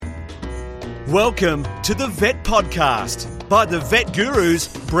Welcome to the Vet Podcast by the Vet Gurus,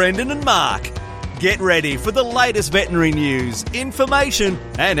 Brendan and Mark. Get ready for the latest veterinary news, information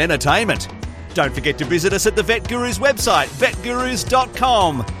and entertainment. Don't forget to visit us at the Vet Gurus website,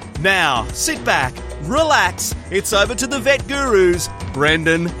 vetgurus.com. Now, sit back, relax. It's over to the Vet Gurus,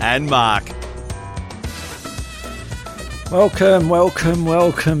 Brendan and Mark. Welcome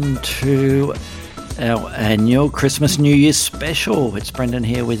to our annual Christmas New Year special. It's Brendan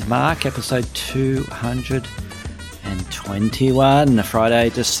here with Mark, episode 221, Friday,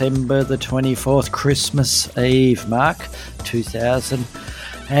 December the 24th, Christmas Eve. Mark,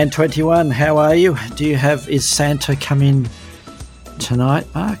 2021. How are you? Is Santa coming tonight,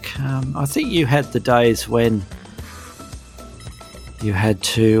 Mark? I think you had the days when you had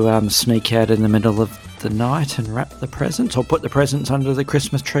to sneak out in the middle of the night and wrap the presents or put the presents under the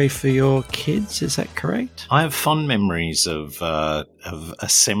Christmas tree for your kids. Is that correct? I have fond memories of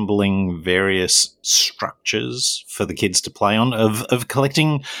assembling various structures for the kids to play on, of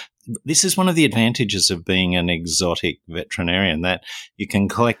collecting. This is one of the advantages of being an exotic veterinarian, that you can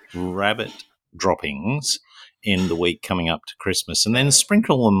collect rabbit droppings in the week coming up to Christmas and then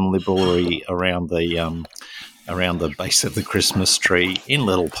sprinkle them liberally around the base of the Christmas tree in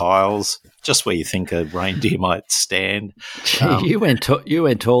little piles, just where you think a reindeer might stand. You went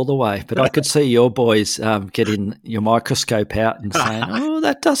all the way, but I could see your boys getting your microscope out and saying, "Oh,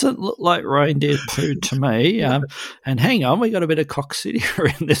 that doesn't look like reindeer poo to me." And hang on, we got a bit of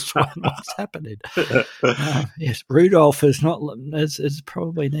coccidia in this one. What's happening? Yes, Rudolph is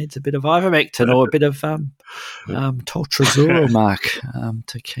probably needs a bit of ivermectin or a bit of toltrazuril, Mark,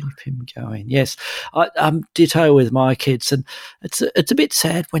 to keep him going. Yes, I ditto with my kids, and it's a bit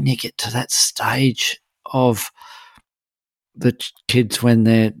sad when you get to that stage of the kids when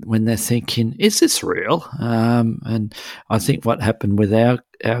they're thinking, is this real? And I think what happened with our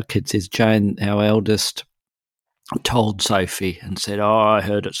kids is Jane, our eldest, told Sophie and said, I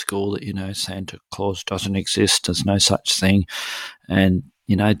heard at school that, Santa Claus doesn't exist, there's no such thing, and,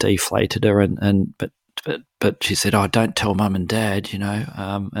 deflated her but she said, don't tell mum and dad, and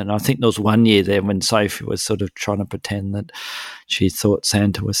I think there was one year there when Sophie was sort of trying to pretend that she thought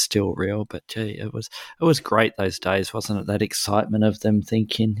Santa was still real. But gee, it was great those days, wasn't it? That excitement of them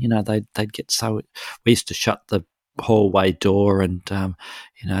thinking, they'd get so. We used to shut the hallway door, and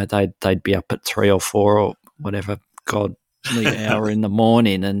they'd be up at 3 or 4 or whatever godly hour in the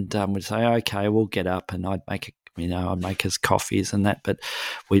morning, and we'd say, okay, we'll get up, and I'd make I'd make us coffees and that, but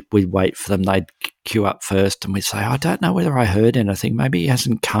we'd wait for them. They'd queue up first, and we'd say, I don't know whether I heard anything. Maybe he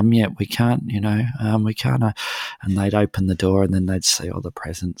hasn't come yet. We can't, we can't. And they'd open the door, and then they'd see all the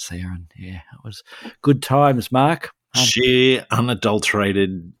presents there. And, yeah, it was good times, Mark. Sheer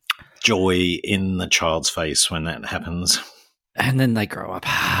unadulterated joy in the child's face when that happens. And then they grow up.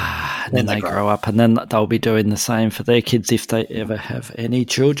 And then they grow up, and then they'll be doing the same for their kids if they ever have any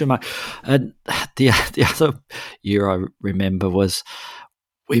children. And the other year I remember was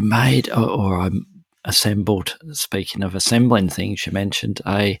we made, or I assembled, speaking of assembling things, you mentioned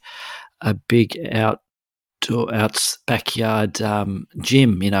a big backyard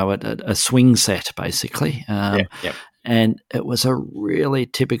gym, a swing set basically. Yep. And it was a really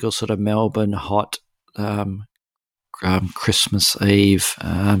typical sort of Melbourne hot Christmas Eve,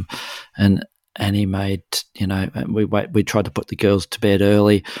 and he made, we tried to put the girls to bed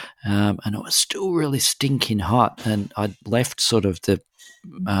early, and it was still really stinking hot, and I'd left sort of the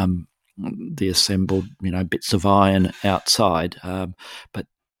assembled, bits of iron outside, but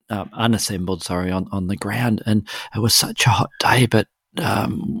unassembled, on the ground, and it was such a hot day, but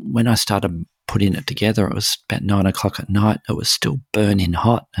when I started putting it together, it was about 9 o'clock at night, it was still burning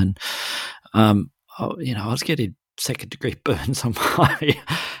hot, and I was getting second-degree burns on my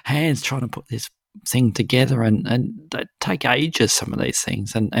hands trying to put this thing together, and they take ages, some of these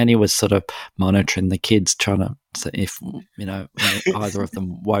things. And he was sort of monitoring the kids, trying to see if, either of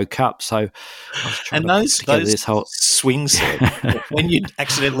them woke up. So I was trying to put together this whole swing set, when you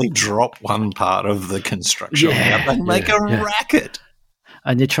accidentally drop one part of the construction, they make a racket.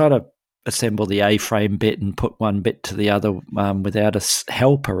 And you try to assemble the A-frame bit and put one bit to the other without a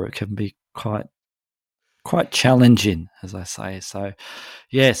helper. It can be quite challenging, as I say. So,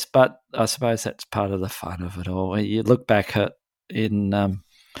 yes, but I suppose that's part of the fun of it all. You look back at in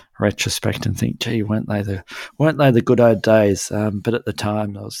retrospect and think, gee, weren't they the good old days? But at the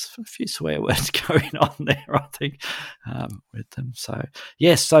time, there was a few swear words going on there, I think, with them. So,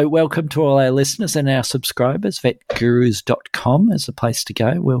 yes, so welcome to all our listeners and our subscribers. Vetgurus.com is the place to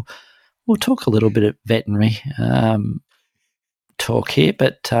go. We'll talk a little bit of veterinary talk here,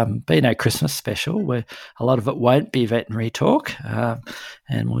 but being our Christmas special, where a lot of it won't be veterinary talk,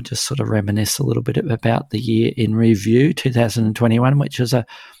 and we'll just sort of reminisce a little bit about the year in review, 2021, which was a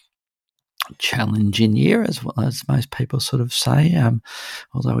challenging year, as well as most people sort of say,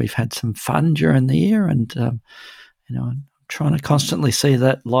 although we've had some fun during the year, and I'm trying to constantly see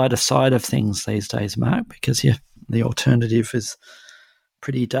that lighter side of things these days, Mark, because the alternative is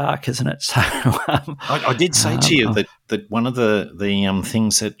pretty dark, isn't it? So I did say to you that one of the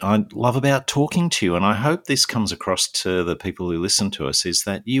things that I love about talking to you, and I hope this comes across to the people who listen to us, is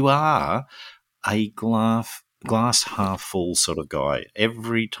that you are a glass half full sort of guy.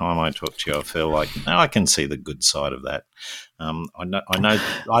 Every time I talk to you, I feel like now I can see the good side of that. I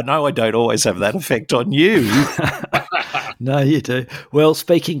know I don't always have that effect on you. No, you do. Well,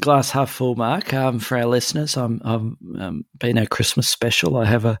 speaking glass half full, Mark, for our listeners, I'm being our Christmas special. I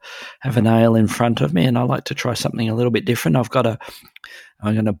have an ale in front of me, and I like to try something a little bit different. I'm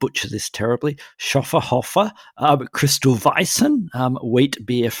going to butcher this terribly. Schofferhofer Crystal Weissen wheat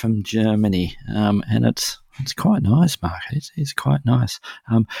beer from Germany, and it's quite nice, Mark. It's quite nice,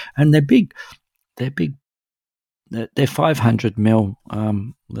 and they're big. They're 500 ml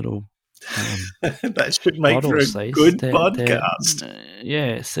little. That should make for a good podcast.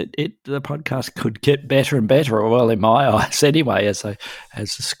 Yes, the podcast could get better and better. Well, in my eyes, anyway, as the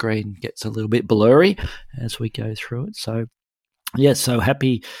screen gets a little bit blurry as we go through it. So, yes, so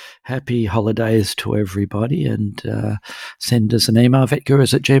happy holidays to everybody, and send us an email,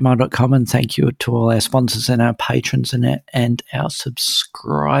 vetgurus@gmail.com, and thank you to all our sponsors and our patrons and our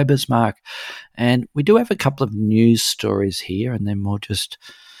subscribers, Mark. And we do have a couple of news stories here, and then we'll just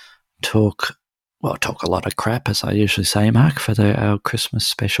talk a lot of crap, as I usually say, Mark, for our Christmas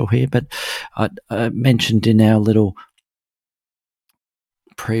special here. But I mentioned in our little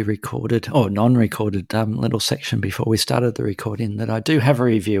pre-recorded or non-recorded little section before we started the recording that I do have a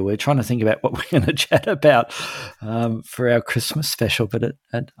review. We're trying to think about what we're going to chat about for our Christmas special, but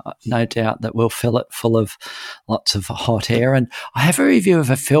no doubt that we'll fill it full of lots of hot air. And I have a review of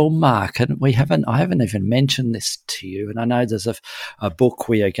a film, Mark, and I haven't even mentioned this to you. And I know there's a book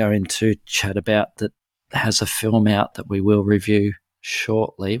we are going to chat about that has a film out that we will review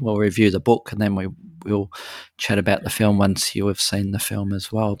shortly. We'll review the book, and then we'll chat about the film once you have seen the film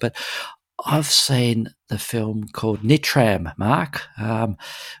as well. But I've seen the film called Nitram, Mark,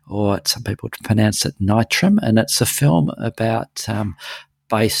 or some people pronounce it Nitram, and it's a film about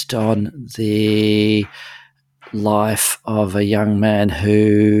based on the life of a young man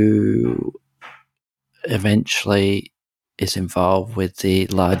who eventually is involved with the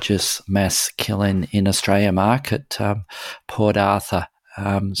largest mass killing in Australia, Mark, at Port Arthur.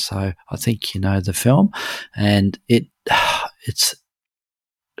 So I think you know the film, and it's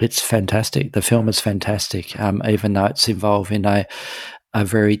fantastic. The film is fantastic, even though it's involved in a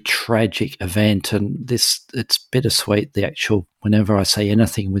very tragic event, and it's bittersweet. Whenever I see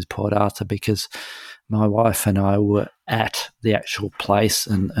anything with Port Arthur, because my wife and I were at the actual place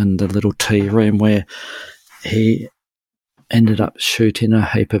and the little tea room where he ended up shooting a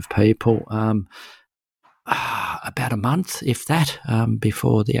heap of people about a month, if that,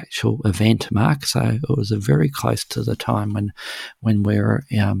 before the actual event, Mark. So it was very close to the time when we were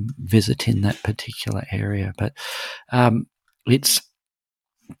visiting that particular area. But it's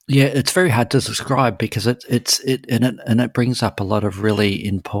very hard to describe, because it brings up a lot of really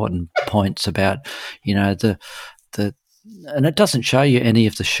important points about, and it doesn't show you any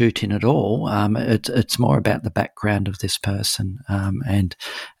of the shooting at all. It's more about the background of this person, and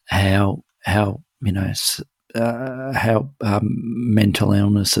how mental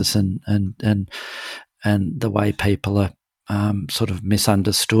illnesses and the way people are sort of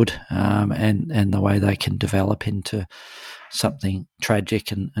misunderstood, and the way they can develop into something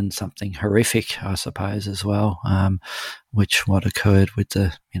tragic and something horrific, I suppose, as well, which what occurred with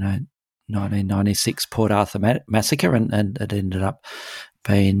the 1996 Port Arthur massacre, and it ended up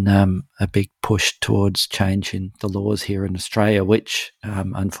being a big push towards changing the laws here in Australia, which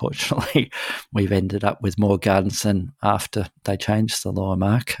unfortunately we've ended up with more guns than after they changed the law,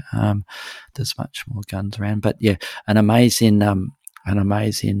 Mark. There's much more guns around, but yeah, an amazing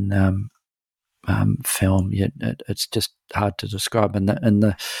film. Yeah, it's just hard to describe, and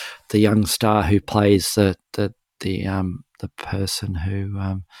the young star who plays the person who,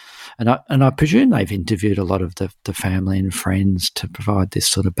 and I presume they've interviewed a lot of the family and friends to provide this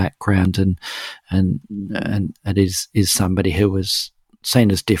sort of background, and it is somebody who was seen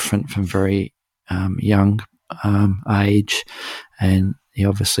as different from very young age, and he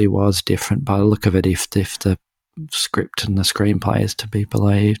obviously was different by the look of it, if the script and the screenplay is to be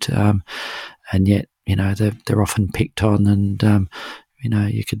believed, and yet they're often picked on, and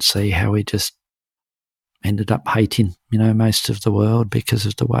you could see how he just ended up hating most of the world because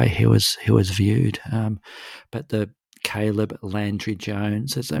of the way he was viewed. But the Caleb Landry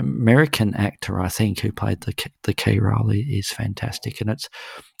Jones is an American actor, I think, who played the key role. He is fantastic, and it's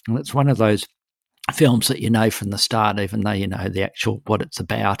one of those films that from the start, even though the actual what it's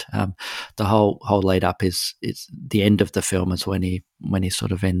about. The whole lead up is the end of the film is when he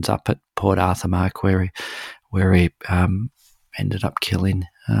sort of ends up at Port Arthur, Mark, where he ended up killing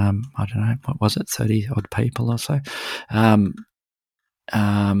I don't know, what was it, 30 odd people or so.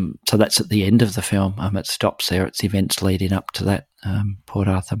 So that's at the end of the film. It stops there. It's events leading up to that Port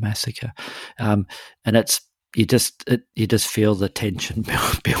Arthur massacre, and you just feel the tension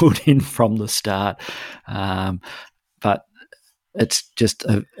building from the start. But it's just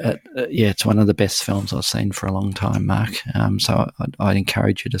it's one of the best films I've seen for a long time, Mark. So I'd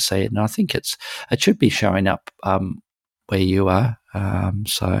encourage you to see it, and I think it should be showing up where you are.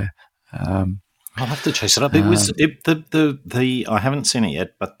 I'll have to chase it up. It was the I haven't seen it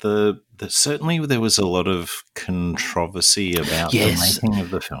yet, but certainly there was a lot of controversy about the making of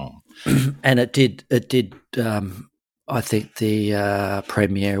the film, and it did. I think the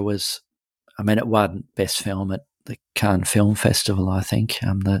premiere was, it won Best Film at the Cannes Film Festival. I think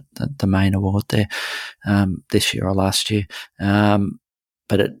the main award there this year or last year.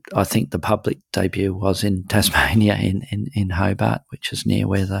 But I think the public debut was in Tasmania, in Hobart, which is near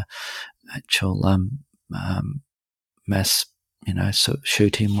where the actual mass,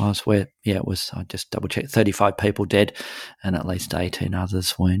 shooting was. Where it was. I just double checked: 35 people dead, and at least 18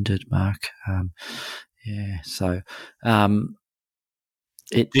 others wounded. Mark, So.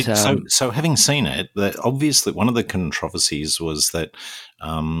 So having seen it, obviously one of the controversies was that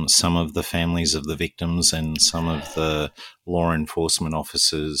some of the families of the victims and some of the law enforcement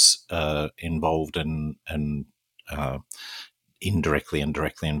officers involved and indirectly and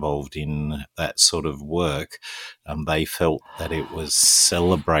directly involved in that sort of work, they felt that it was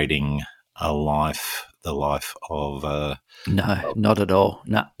celebrating the life of no, not at all.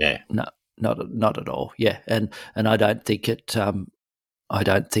 No, yeah, no, not at all. Yeah, and I don't think it. I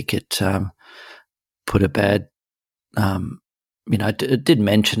don't think it put a bad, it did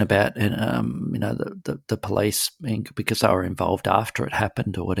mention about, the police because they were involved after it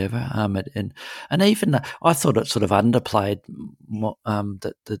happened or whatever. And even I thought it sort of underplayed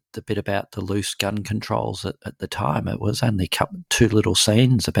the bit about the loose gun controls at the time. It was only two little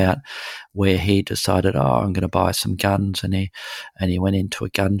scenes about where he decided, I'm going to buy some guns, and he went into a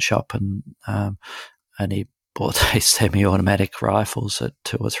gun shop and he bought these semi-automatic rifles, at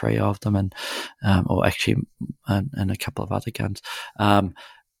 2 or 3 of them, and a couple of other guns. And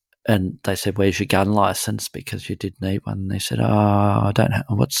they said, "Where's your gun license?" Because you did need one. And they said, I don't know.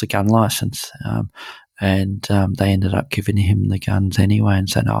 What's the gun license? And they ended up giving him the guns anyway and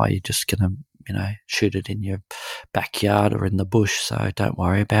saying, you're just going to, shoot it in your backyard or in the bush, so don't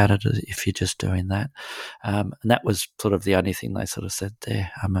worry about it if you're just doing that. And that was sort of the only thing they sort of said there,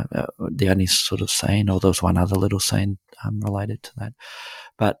 the only sort of scene, or there was one other little scene related to that.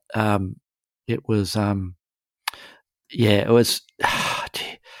 But it was, it was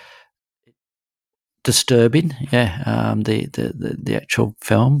disturbing, the actual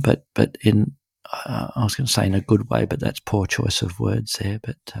film, but in, I was going to say in a good way, but that's poor choice of words there.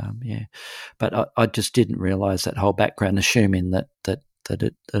 But but I just didn't realise that whole background, assuming that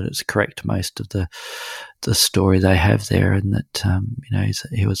it's correct, most of the story they have there, and that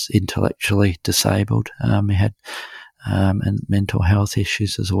he was intellectually disabled. He had and mental health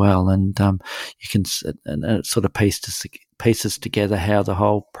issues as well, and you can, and it sort of pieces together how the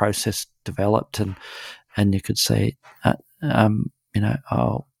whole process developed, and you could see,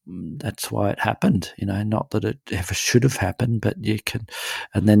 that's why it happened, not that it ever should have happened, but you can,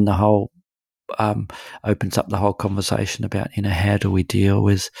 and then the whole opens up the whole conversation about, how do we deal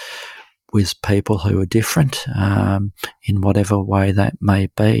with people who are different, in whatever way that may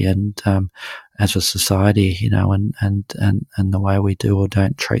be, and as a society, and the way we do or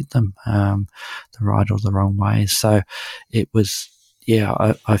don't treat them, the right or the wrong way. So it was,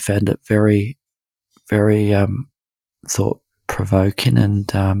 I found it very, very thought provoking, and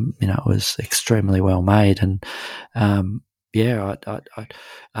it was extremely well made, and I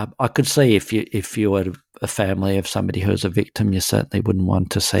could see if you were a family of somebody who was a victim, you certainly wouldn't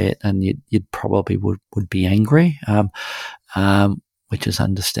want to see it, and you'd probably would be angry, which is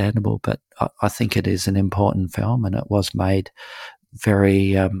understandable. But I think it is an important film, and it was made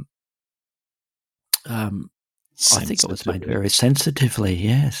very I think it was made very sensitively.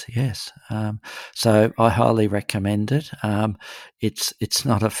 Yes. So I highly recommend it. It's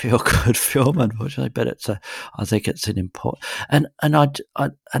not a feel good film, unfortunately, but I think it's an important. And I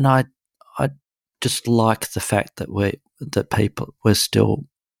just like the fact that we're still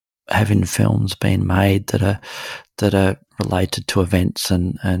having films being made that are related to events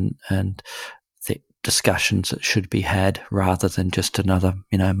and the discussions that should be had, rather than just another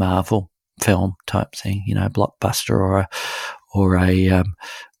Marvel film type thing, blockbuster or a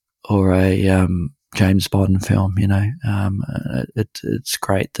James Bond film. It's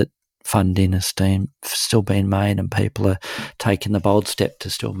great that funding is still being made and people are taking the bold step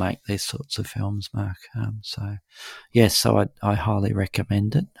to still make these sorts of films, Mark. So I highly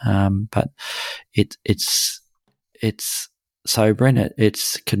recommend it. But it's sobering,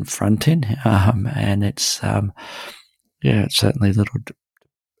 it's confronting, and it's it's certainly a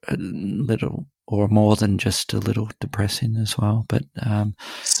little or more than just a little depressing as well. But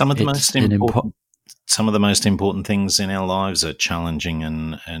some of the most important things in our lives are challenging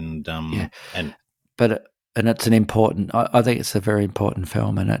and it's an important. I think it's a very important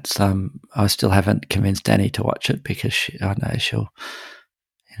film, and it's I still haven't convinced Annie to watch it because I know she'll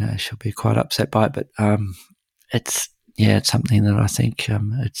be quite upset by it. But it's something that I think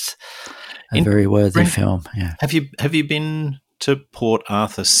it's a very worthy film. Yeah. Have you been to Port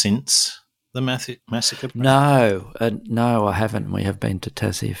Arthur since the massacre? No, I haven't. We have been to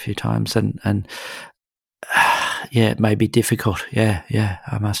Tassie a few times, and it may be difficult. Yeah,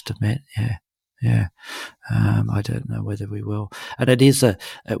 I must admit. Yeah. I don't know whether we will. And it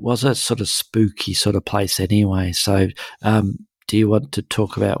was a sort of spooky sort of place anyway. So, do you want to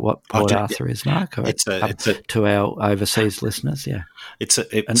talk about what Port Arthur is, Mark? Or it's to our overseas listeners. Yeah, it's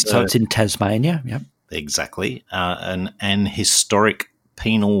in Tasmania. Yep, exactly. An historic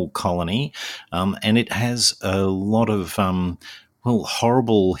penal colony, and it has a lot of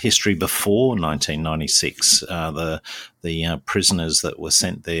horrible history before 1996. The prisoners that were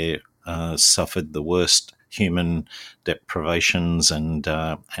sent there suffered the worst human deprivations, and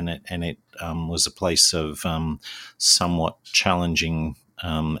it was a place of somewhat challenging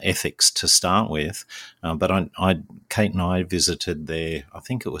ethics to start with. But Kate and I visited there. I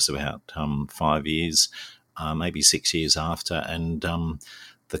think it was about 5 years, maybe 6 years after, and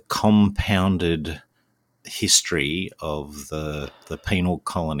the compounded history of the penal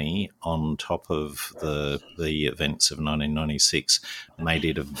colony on top of the events of 1996 made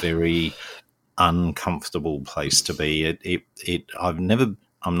it a very uncomfortable place to be.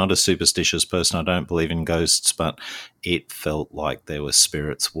 I'm not a superstitious person. I don't believe in ghosts, but it felt like there were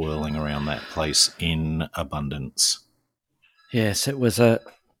spirits whirling around that place in abundance. Yes, it was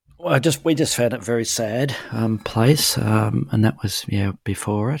we just found it a very sad place, and that was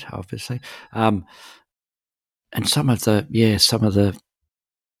before it, obviously. And some of the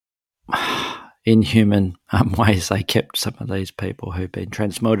inhuman ways they kept some of these people who've been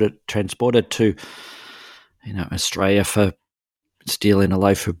transported to, Australia for stealing a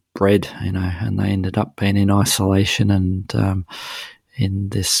loaf of bread, and they ended up being in isolation and in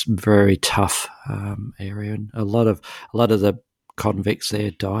this very tough area. And a lot of the convicts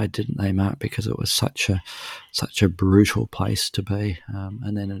there died, didn't they, Mark? Because it was such a brutal place to be,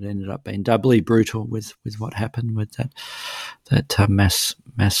 and then it ended up being doubly brutal with what happened with that mass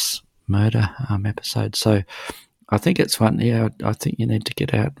murder episode. So I think it's one. Yeah, I think you need to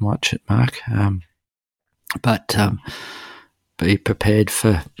get out and watch it, Mark. But be prepared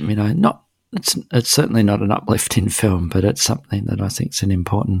for not. It's certainly not an uplifting film, but it's something that I think is an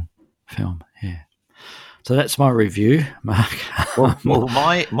important film. Yeah. So that's my review, Mark. Well,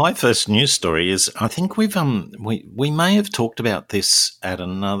 my first news story is, I think we may have talked about this at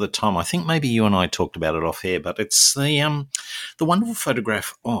another time. I think maybe you and I talked about it off air, but it's the wonderful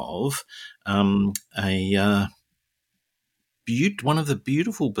photograph of one of the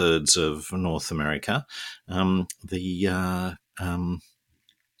beautiful birds of North America,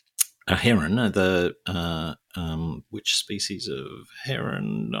 a heron, which species of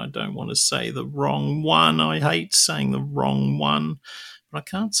heron? I don't want to say the wrong one. I hate saying the wrong one, but I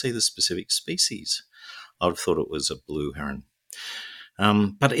can't see the specific species. I would have thought it was a blue heron.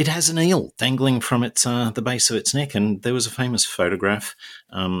 But it has an eel dangling from its the base of its neck, and there was a famous photograph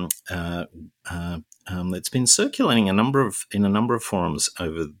that's been circulating in a number of forums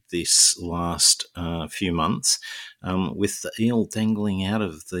over this last few months, with the eel dangling out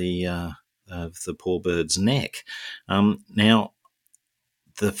of the poor bird's neck. Now,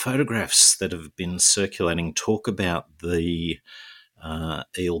 the photographs that have been circulating talk about the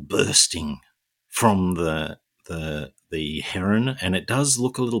eel bursting from the heron, and it does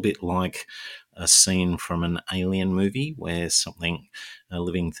look a little bit like a scene from an alien movie where a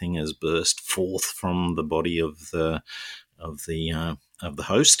living thing has burst forth from the body of the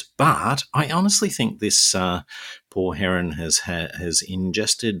host. But I honestly think this poor heron has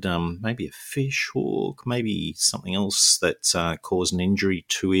ingested maybe a fish hook, maybe something else that's caused an injury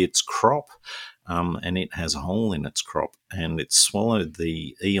to its crop. And it has a hole in its crop, and it's swallowed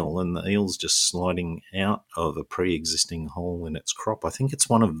the eel, and the eel's just sliding out of a pre-existing hole in its crop. I think it's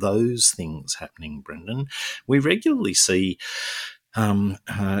one of those things happening, Brendan. We regularly see,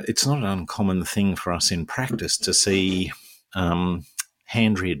 it's not an uncommon thing for us in practice to see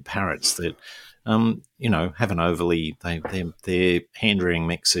hand-reared parrots that, have an overly, their hand-rearing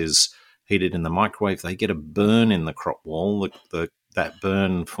mix is heated in the microwave. They get a burn in the crop wall. That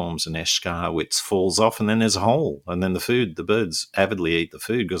burn forms an eschar which falls off, and then there's a hole. And then the birds avidly eat the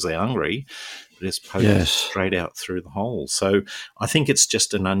food because they're hungry, but it's poked straight out through the hole. So I think it's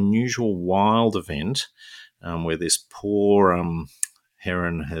just an unusual wild event where this poor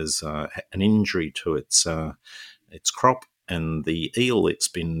heron has an injury to its crop, and the eel it's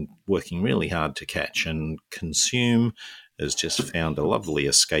been working really hard to catch and consume has just found a lovely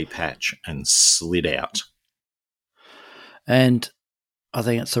escape hatch and slid out. And I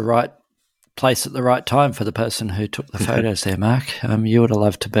think it's the right place at the right time for the person who took the photos there, Mark. You would have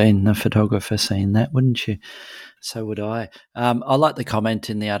loved to have been the photographer seeing that, wouldn't you? So would I. I like the comment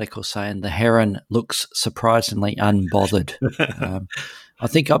in the article saying the heron looks surprisingly unbothered. I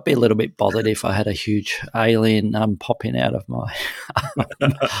think I'd be a little bit bothered if I had a huge alien popping out of my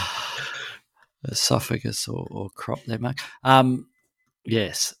esophagus or crop there, Mark.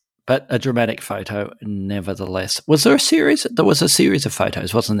 Yes. But a dramatic photo, nevertheless. Was there a series? There was a series of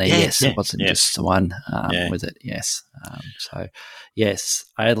photos, wasn't there? Yes, it wasn't just the one with it. Yes. Yes,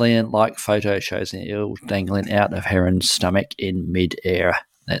 alien-like photo shows an eel dangling out of heron's stomach in mid-air.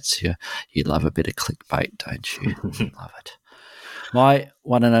 That's you love a bit of clickbait, don't you? You love it. My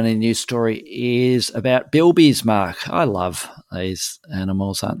one and only news story is about bilbies, Mark. I love these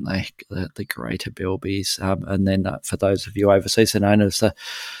animals, aren't they? The greater bilbies. And then for those of you overseas, they're known as the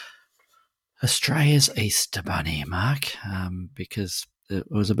Australia's Easter Bunny, Mark, because there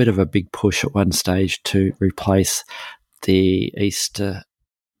was a bit of a big push at one stage to replace the Easter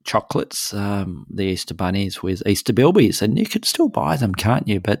chocolates, the Easter bunnies, with Easter bilbies. And you could still buy them, can't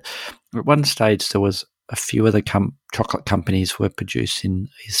you? But at one stage there was a few of the chocolate companies were producing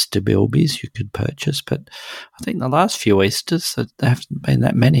Easter bilbies you could purchase. But I think the last few Easters, there haven't been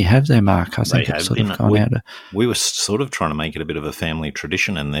that many, have there, Mark? I think it's sort of gone out. We were sort of trying to make it a bit of a family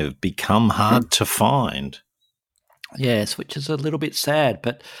tradition, and they've become hard to find. Yes, which is a little bit sad.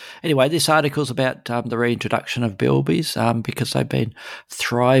 But anyway, this article's about the reintroduction of bilbies because they've been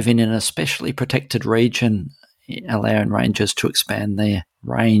thriving in a specially protected region, allowing rangers to expand their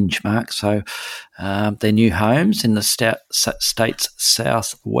range, Mark. So their new homes in the state's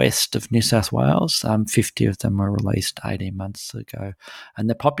southwest of New South Wales, 50 of them were released 18 months ago. And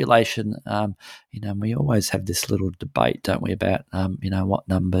the population, we always have this little debate, don't we, about, what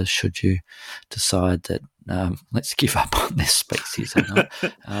numbers should you decide that let's give up on this species or not.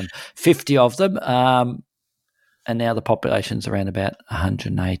 50 of them, and now the population's around about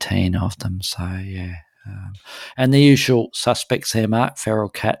 118 of them. So, yeah. And the usual suspects there, Mark. Feral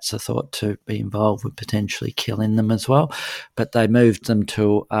cats are thought to be involved with potentially killing them as well. But they moved them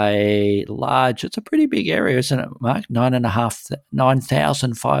to it's a pretty big area, isn't it, Mark?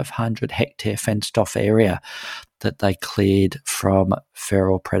 9,500 hectare fenced off area that they cleared from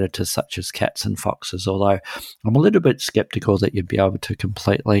feral predators such as cats and foxes, although I'm a little bit sceptical that you'd be able to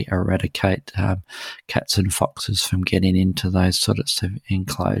completely eradicate cats and foxes from getting into those sorts of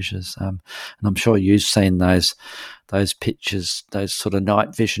enclosures. And I'm sure you've seen those pictures, those sort of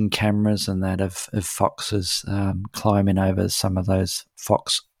night vision cameras and that of foxes climbing over some of those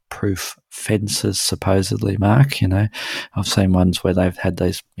fox-proof fences, supposedly, Mark. I've seen ones where they've had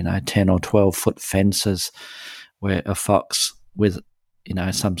these, 10 or 12-foot fences where a fox with,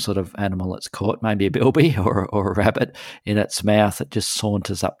 some sort of animal that's caught, maybe a bilby or a rabbit, in its mouth, it just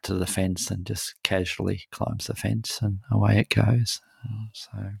saunters up to the fence and just casually climbs the fence and away it goes.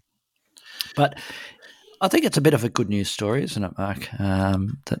 But I think it's a bit of a good news story, isn't it, Mark?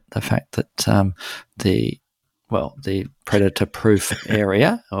 That the fact that the predator-proof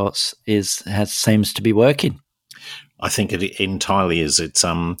area seems to be working. I think it entirely is. It's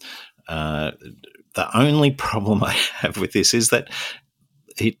the only problem I have with this is that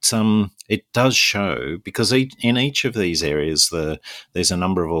it does show, because in each of these areas there's a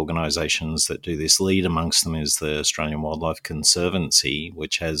number of organisations that do this. Lead amongst them is the Australian Wildlife Conservancy,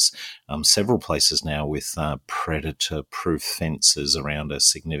 which has several places now with predator-proof fences around a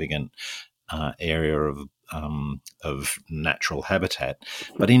significant area of natural habitat.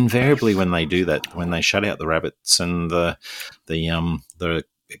 But invariably, when they do that, when they shut out the rabbits and the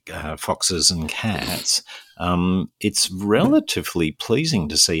foxes and cats, it's relatively pleasing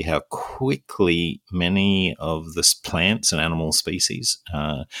to see how quickly many of the plants and animal species,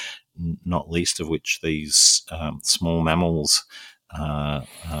 not least of which these small mammals are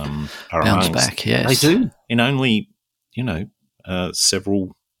Bounce amongst. back, yes. They do in only,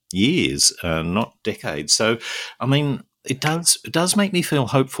 several years, not decades. So, I mean, it does make me feel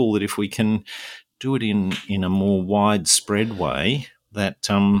hopeful that if we can do it in a more widespread way, that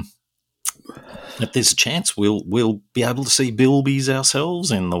there's a chance we'll be able to see bilbies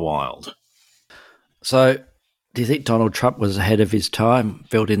ourselves in the wild. So, do you think Donald Trump was ahead of his time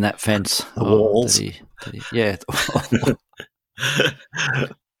building that fence? The walls. Yeah.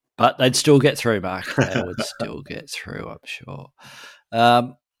 But they'd still get through, Mark. They would still get through, I'm sure.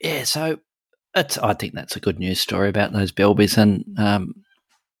 So I think that's a good news story about those bilbies, and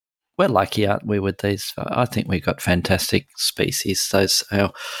we're lucky, aren't we, with these? I think we've got fantastic species. Those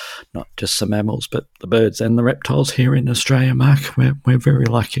are not just the mammals, but the birds and the reptiles here in Australia, Mark. We're very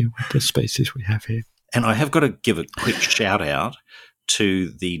lucky with the species we have here. And I have got to give a quick shout out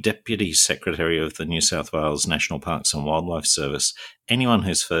to the Deputy Secretary of the New South Wales National Parks and Wildlife Service. Anyone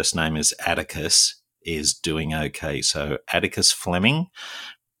whose first name is Atticus is doing okay. So Atticus Fleming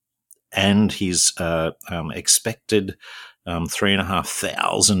and his expected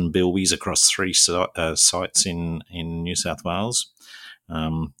 3,500 bilbies across 3 sites in New South Wales.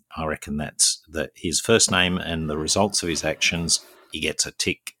 I reckon that his first name and the results of his actions, he gets a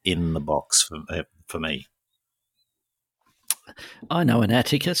tick in the box for me. I know an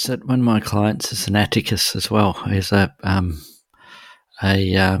Atticus. That one of my clients is an Atticus as well. He's in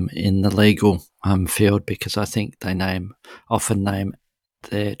the legal field, because I think they often name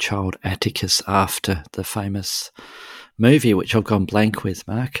their child Atticus after the famous movie, which I've gone blank with,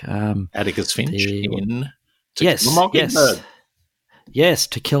 Mark. Atticus Finch in Yes, To Kill a Mockingbird. Yes,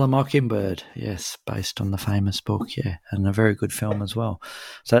 To Kill a Mockingbird. Yes, based on the famous book, yeah, and a very good film as well.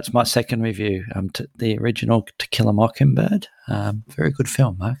 So that's my second review. The original To Kill a Mockingbird. Very good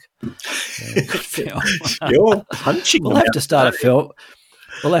film, Mark. Very good film. You're punching. We'll have to start a film.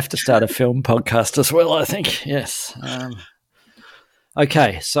 We'll have to start a film podcast as well, I think. Yes.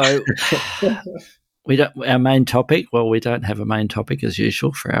 Okay, so we don't have a main topic as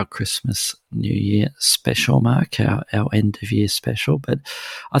usual for our Christmas New Year special, Mark, our end of year special. But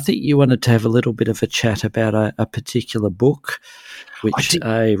I think you wanted to have a little bit of a chat about a particular book, which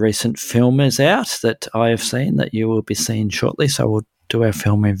a recent film is out that I have seen that you will be seeing shortly. So we'll do our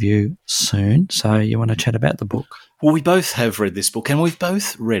film review soon. So you want to chat about the book? Well, we both have read this book, and we've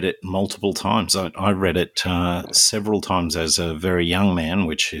both read it multiple times. I read it several times as a very young man,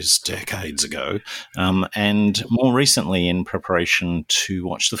 which is decades ago, and more recently in preparation to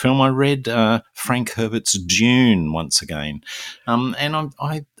watch the film, I read Frank Herbert's Dune once again, and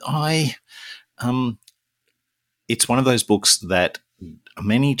it's one of those books that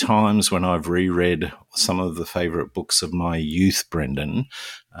many times when I've reread some of the favourite books of my youth, Brendan,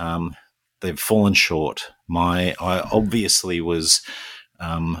 they've fallen short. I obviously was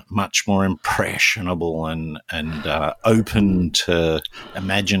much more impressionable and open to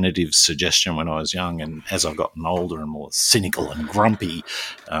imaginative suggestion when I was young, and as I've gotten older and more cynical and grumpy,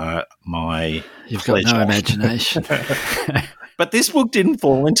 You've got no imagination. But this book didn't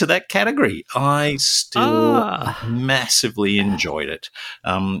fall into that category. I still massively enjoyed it,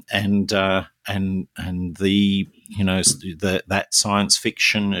 and the that science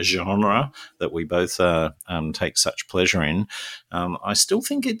fiction genre that we both take such pleasure in. I still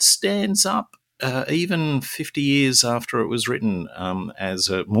think it stands up. Even 50 years after it was written,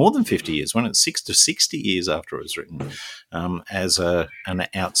 more than 50 years, when it's 60 years after it was written, as an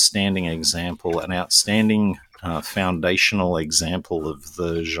outstanding example, an outstanding foundational example of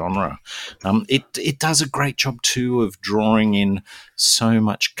the genre. It does a great job too of drawing in so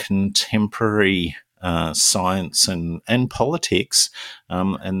much contemporary science and politics,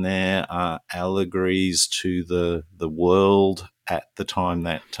 and there are allegories to the world at the time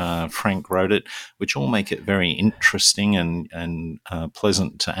that Frank wrote it, which all make it very interesting and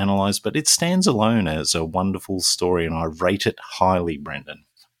pleasant to analyse. But it stands alone as a wonderful story, and I rate it highly, Brendan.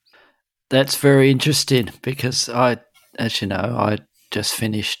 That's very interesting, because as you know, I just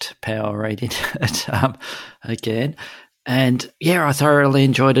finished power reading it again. And yeah, I thoroughly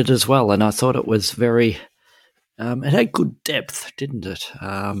enjoyed it as well. And I thought it was very, it had good depth, didn't it?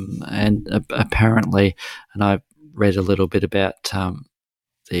 And apparently, and I read a little bit about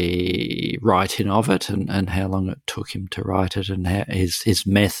the writing of it and how long it took him to write it and how his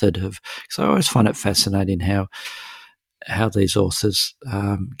method of. So I always find it fascinating how these authors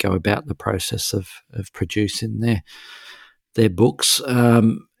go about the process of producing their books.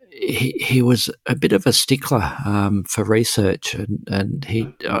 He was a bit of a stickler for research, and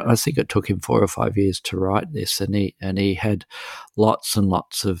I think it took him 4 or 5 years to write this, and he had lots and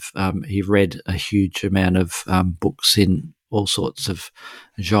lots of. He read a huge amount of books in all sorts of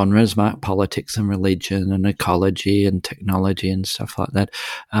genres, politics and religion and ecology and technology and stuff like that,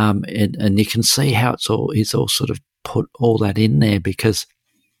 and you can see how he's all sort of put all that in there because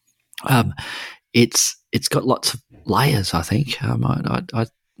it's got lots of layers. I think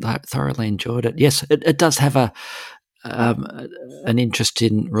I thoroughly enjoyed it. Yes, it does have an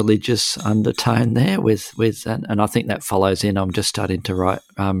interesting religious undertone there with and I think that follows in. I'm just starting to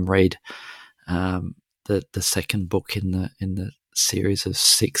read the second book in the series of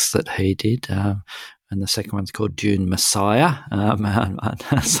 6 that he did. And the second one's called Dune Messiah.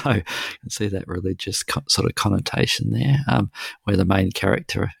 So you can see that religious sort of connotation there, where the main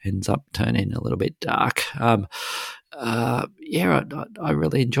character ends up turning a little bit dark. I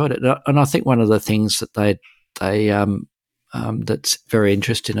really enjoyed it, and I think one of the things that they that's very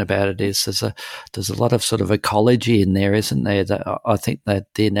interesting about it is there's a lot of sort of ecology in there, isn't there? That I think that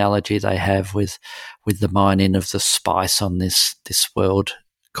the analogy they have with the mining of the spice on this world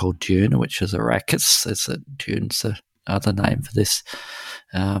called Dune, which is Arrakis. Dune's the other name for this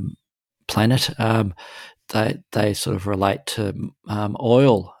planet. They sort of relate to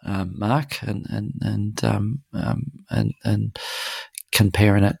oil, Mark, and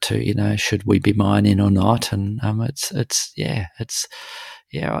comparing it to should we be mining or not? And I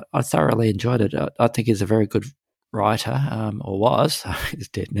thoroughly enjoyed it. I think he's a very good writer, or was. He's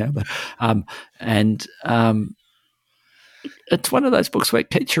dead now, but it's one of those books where it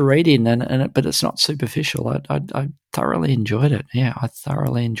keeps you reading, but it's not superficial. I thoroughly enjoyed it. Yeah, I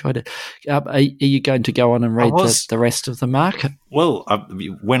thoroughly enjoyed it. Are you going to go on and read the rest of the Mark? Well,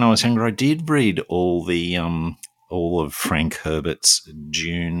 when I was younger, I did read all of Frank Herbert's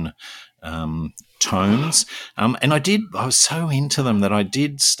Dune tomes, and I was so into them that I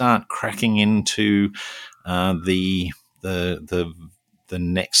did start cracking into the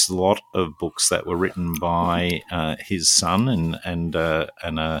next lot of books that were written by his son and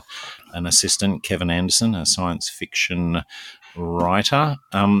an assistant, Kevin Anderson, a science fiction writer,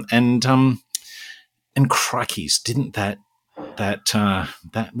 and crikeys, didn't that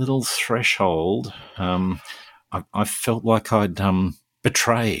little threshold? I felt like I'd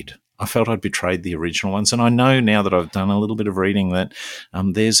betrayed. I felt I'd betrayed the original ones, and I know now that I've done a little bit of reading that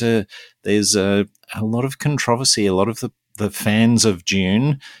there's a lot of controversy. A lot of the fans of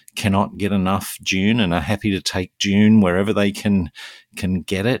Dune cannot get enough Dune and are happy to take Dune wherever they can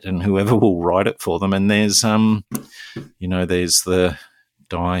get it, and whoever will write it for them. And there's there's the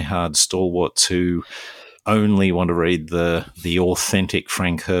die-hard stalwarts who only want to read the authentic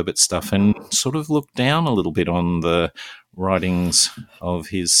Frank Herbert stuff and sort of look down a little bit on the writings of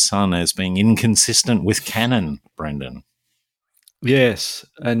his son as being inconsistent with canon, Brendan. Yes,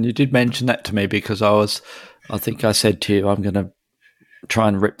 and you did mention that to me because I think I said to you, I'm going to try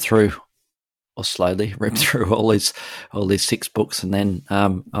and slowly rip through all these 6 books, and then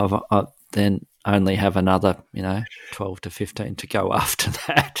I then only have another 12 to 15 to go after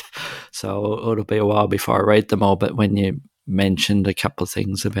that. So it'll be a while before I read them all. But when you mentioned a couple of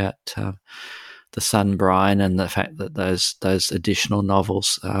things about the son Brian and the fact that those additional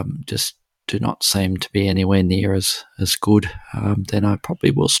novels just do not seem to be anywhere near as good, then I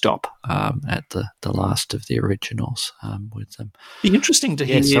probably will stop at the last of the originals with them. Be interesting to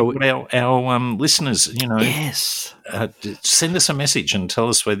hear what our listeners, yes, send us a message and tell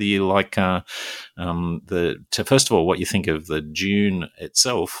us whether you like first of all what you think of the Dune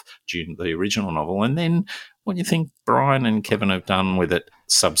itself, Dune the original novel, and then what you think Brian and Kevin have done with it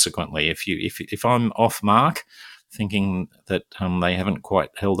subsequently. If I'm off mark, thinking that they haven't quite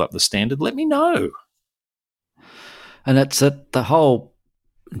held up the standard, let me know. And it's the whole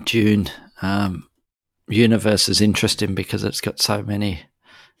Dune universe is interesting because it's got so many,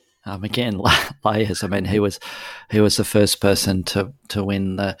 again, layers. I mean, he was the first person to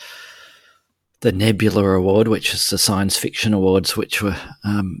win the Nebula Award, which is the science fiction awards, which were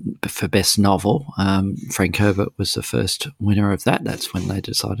for best novel. Frank Herbert was the first winner of that. That's when they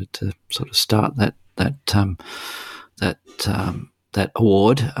decided to sort of start that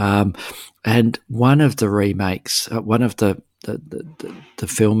award. And one of the remakes, one of the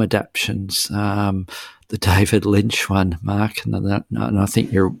film adaptations, the David Lynch one, Mark, and I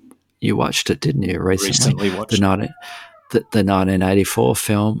think you watched it, didn't you? Recently watched the 1984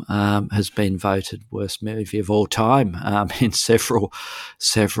 film has been voted worst movie of all time in several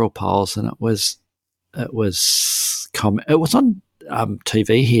polls, and it was on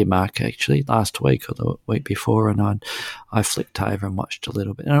TV here, Mark, actually last week or the week before, and I flicked over and watched a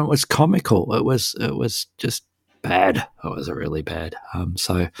little bit, and it was comical. It was just bad. It was really bad.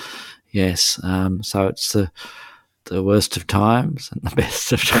 So yes, so it's the worst of times and the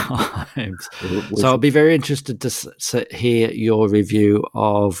best of times. So I'll be very interested to hear your review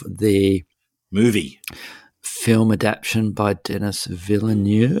of the movie film adaptation by Denis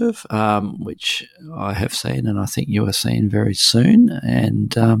Villeneuve, which I have seen and I think you are seeing very soon.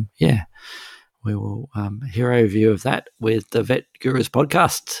 And we will hear a review of that with the Vet Gurus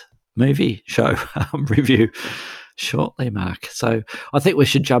podcast movie show review shortly, Mark. So I think we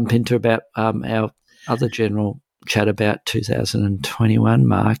should jump into about our other general chat about 2021,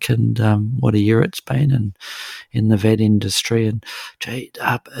 Mark, and what a year it's been and in the vet industry. And gee,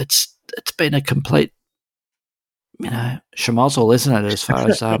 it's been a complete schmozzle, isn't it, as far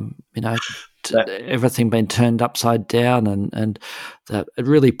as everything been turned upside down, and that it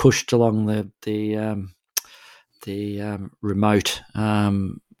really pushed along the remote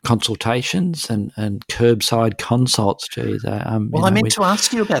consultations and curbside consults. Well, I meant to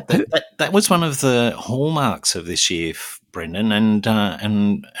ask you about that. That was one of the hallmarks of this year, Brendan, and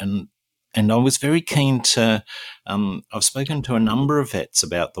I was very keen to. I've spoken to a number of vets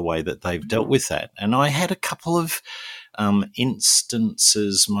about the way that they've dealt with that, and I had a couple of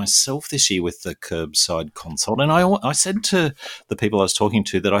instances myself this year with the curbside consult, and I said to the people I was talking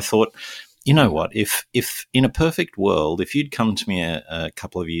to that I thought, you know what, if in a perfect world, if you'd come to me a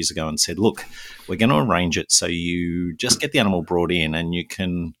couple of years ago and said, look, we're going to arrange it so you just get the animal brought in and you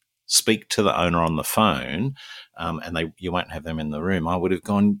can speak to the owner on the phone, and you won't have them in the room, I would have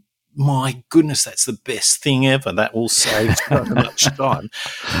gone, my goodness, that's the best thing ever. That will save so much time.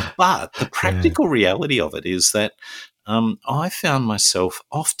 But the practical reality of it is that I found myself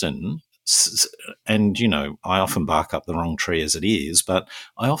often, and, I often bark up the wrong tree as it is, but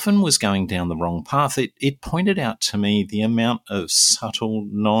I often was going down the wrong path. It pointed out to me the amount of subtle,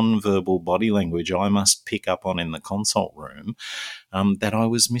 non-verbal body language I must pick up on in the consult room, that I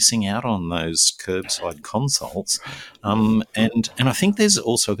was missing out on those curbside consults. And I think there's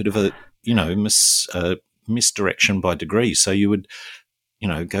also a bit of a, misdirection by degree. So you would,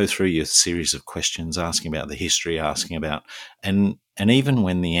 go through your series of questions, asking about the history, and even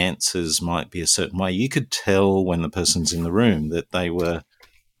when the answers might be a certain way, you could tell when the person's in the room that they were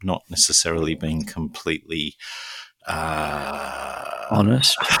not necessarily being completely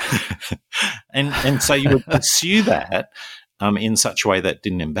honest. and so you would pursue that in such a way that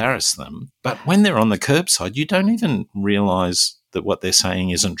didn't embarrass them. But when they're on the curbside, you don't even realise that what they're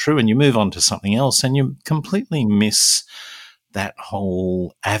saying isn't true, and you move on to something else, and you completely miss that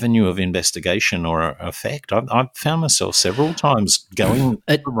whole avenue of investigation or effect. I've found myself several times going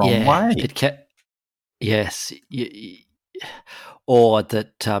the wrong way. Yes. Or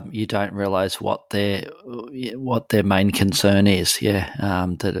that you don't realise what their main concern is.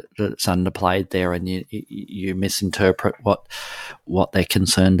 That it's underplayed there, and you misinterpret what they're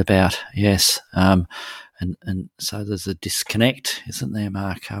concerned about. Yes. And so there's a disconnect, isn't there,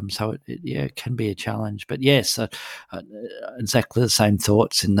 Mark? So it can be a challenge. But yes, exactly the same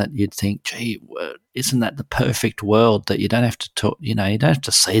thoughts in that you'd think, gee, isn't that the perfect world that you don't have to talk, you don't have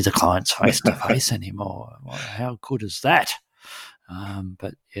to see the clients face to face anymore? Well, how good is that?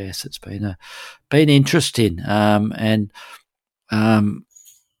 But yes, it's been interesting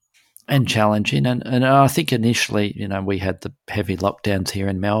and challenging, and I think initially, we had the heavy lockdowns here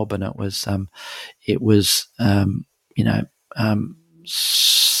in Melbourne. It was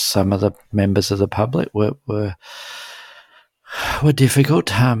some of the members of the public were difficult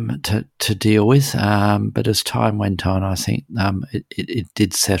to deal with, but as time went on, I think it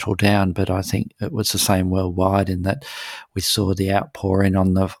did settle down. But I think it was the same worldwide in that we saw the outpouring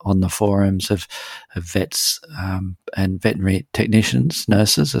on the forums of vets and veterinary technicians,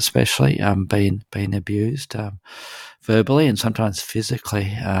 nurses especially, being abused verbally and sometimes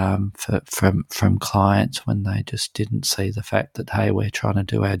physically from clients when they just didn't see the fact that, hey, we're trying to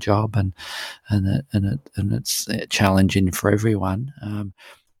do our job and it's challenging for everyone.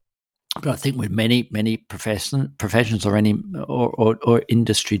 But I think with many professions or any or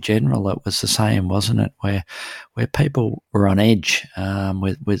industry general, it was the same, wasn't it? Where people were on edge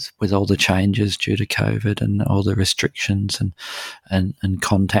with all the changes due to COVID and all the restrictions and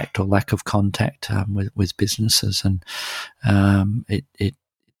contact or lack of contact with businesses, and it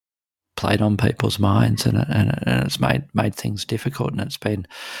played on people's minds and it's made things difficult, and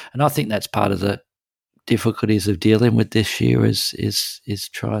I think that's part of the difficulties of dealing with this year is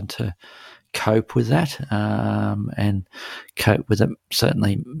trying to cope with that, and cope with it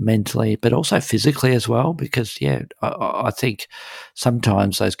certainly mentally, but also physically as well. Because I think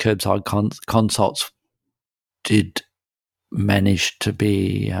sometimes those curbside consults did manage to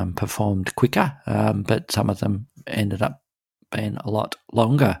be performed quicker, but some of them ended up being a lot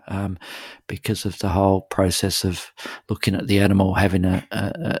longer because of the whole process of looking at the animal, having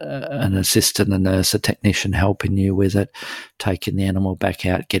an assistant, a nurse, a technician helping you with it, taking the animal back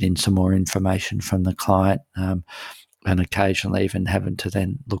out, getting some more information from the client, and occasionally even having to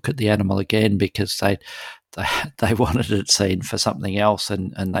then look at the animal again because they wanted it seen for something else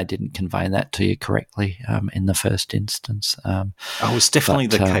and they didn't convey that to you correctly in the first instance. It was definitely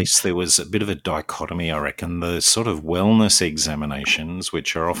the case. There was a bit of a dichotomy, I reckon. The sort of wellness examinations,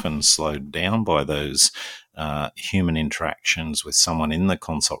 which are often slowed down by those human interactions with someone in the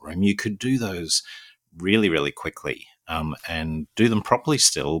consult room, you could do those really, really quickly and do them properly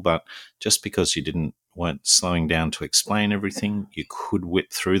still, but just because you weren't slowing down to explain everything, you could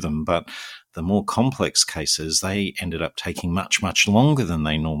whip through them. But the more complex cases, they ended up taking much, much longer than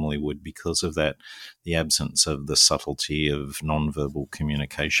they normally would because of that, the absence of the subtlety of nonverbal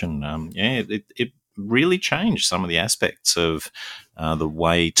communication. It really changed some of the aspects of the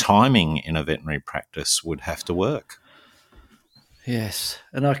way timing in a veterinary practice would have to work. Yes,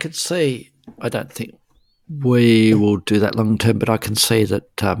 and I could see, I don't think we will do that long term, but I can see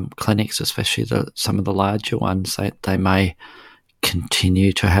that clinics, especially some of the larger ones, they may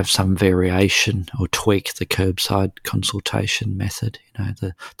continue to have some variation or tweak the curbside consultation method.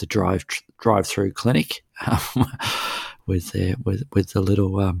 The drive-through clinic with the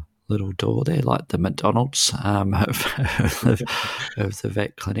little door there, like the McDonald's of the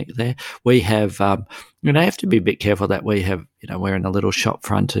vet clinic there. We have, you have to be a bit careful that we have, we're in a little shop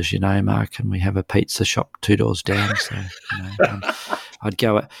front, as you know, Mark, and we have a pizza shop 2 doors down. So,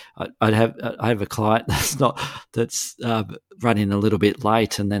 I have a client that's running a little bit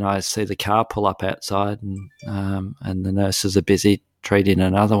late, and then I see the car pull up outside, and the nurses are busy treating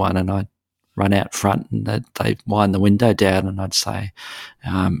another one, and I run out front and they wind the window down, and I'd say,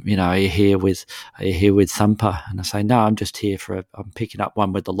 are you here with Thumper? And I say, no, I'm just here I'm picking up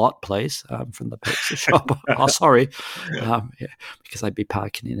one with the lot, please, from the pizza shop. Oh, sorry. Because they'd be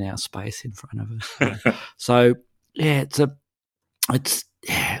parking in our space in front of us. So it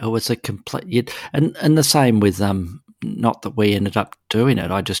was a complete, and the same with, not that we ended up doing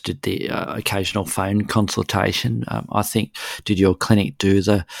it. I just did the occasional phone consultation. I think, did your clinic do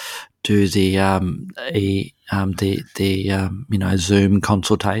the Zoom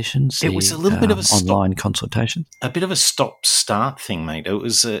consultations? It was a little bit of a online consultation, a bit of a stop-start thing, mate. It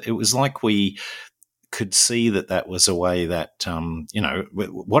was like we could see that was a way that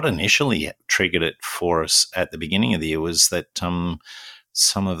what initially triggered it for us at the beginning of the year was that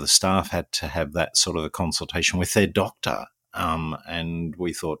some of the staff had to have that sort of a consultation with their doctor. And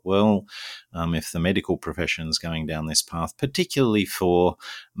we thought, well, if the medical profession is going down this path, particularly for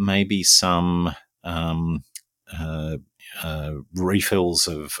maybe some refills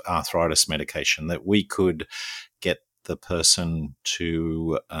of arthritis medication, that we could get the person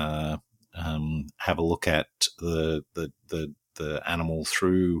to have a look at the animal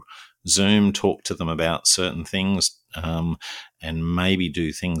through Zoom, talk to them about certain things, and maybe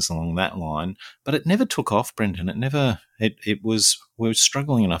do things along that line. But it never took off, Brendan. We were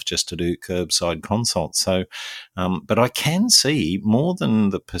struggling enough just to do curbside consults. So, but I can see more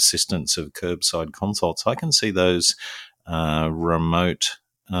than the persistence of curbside consults. I can see those remote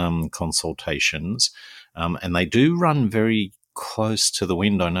consultations, and they do run very close to the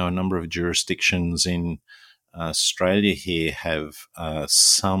wind. I know a number of jurisdictions in Australia here have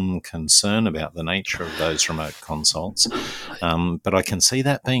some concern about the nature of those remote consults, but I can see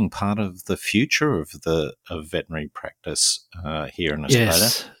that being part of the future of veterinary practice here in Australia.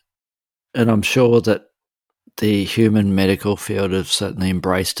 Yes, and I'm sure that the human medical field have certainly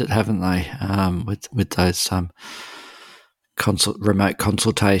embraced it, haven't they? With those remote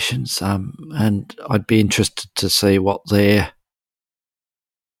consultations, and I'd be interested to see what their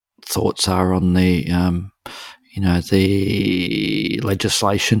thoughts are on the the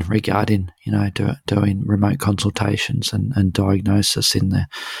legislation regarding doing remote consultations and diagnosis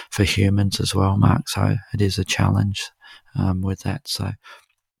for humans as well, Mark. So it is a challenge with that. So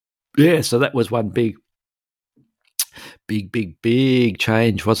so that was one big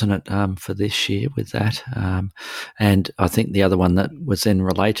change, wasn't it, for this year with that? And I think the other one that was then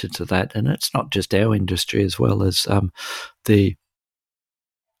related to that, and it's not just our industry as well as the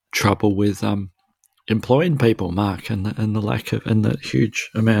trouble with employing people, Mark, and the lack of, and the huge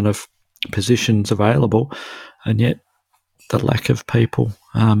amount of positions available, and yet the lack of people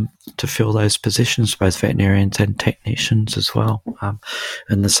to fill those positions, both veterinarians and technicians as well.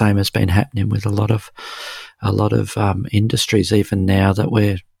 And the same has been happening with a lot of industries, even now that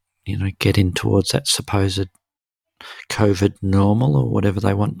we're getting towards that supposed COVID normal, or whatever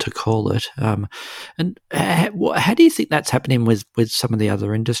they want to call it. And how do you think that's happening with some of the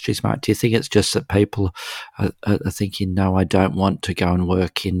other industries, Mark? Do you think it's just that people are thinking, no, I don't want to go and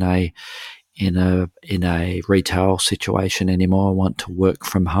work in a retail situation anymore. I want to work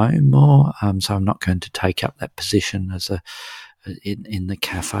from home more, so I'm not going to take up that position as in the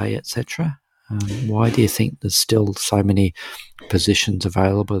cafe, etc. Why do you think there's still so many positions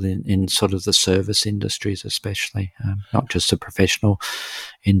available in sort of the service industries, especially, not just the professional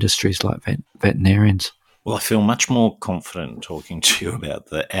industries like veterinarians? Well, I feel much more confident talking to you about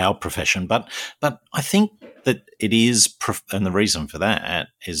our profession, but I think that it is, and the reason for that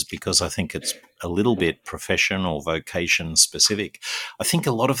is because I think it's a little bit profession or vocation specific. I think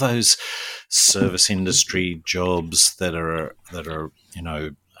a lot of those service industry jobs that are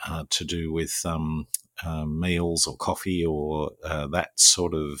to do with meals or coffee or that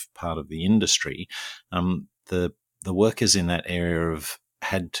sort of part of the industry, the workers in that area have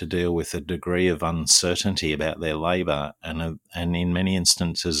had to deal with a degree of uncertainty about their labour, and in many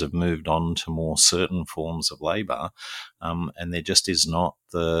instances have moved on to more certain forms of labour, and there just is not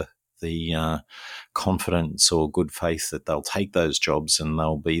the confidence or good faith that they'll take those jobs and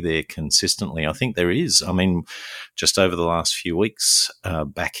they'll be there consistently. I think there is. I mean, just over the last few weeks,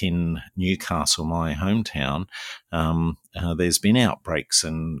 back in Newcastle, my hometown, there's been outbreaks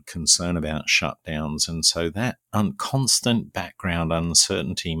and concern about shutdowns. And so that constant background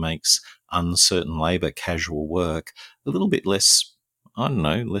uncertainty makes uncertain labour, casual work, a little bit less,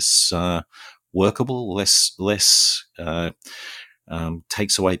 less workable, less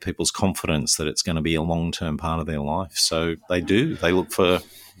takes away people's confidence that it's going to be a long-term part of their life. So they look for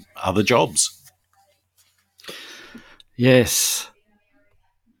other jobs. Yes.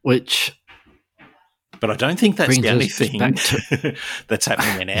 But I don't think that's the only thing that's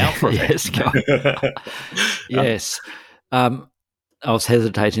happening in our profession. Yes. I was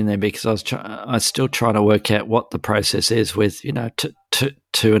hesitating there because I was still trying to work out what the process is with,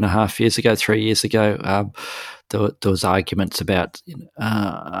 2.5 years ago, 3 years ago, there was arguments about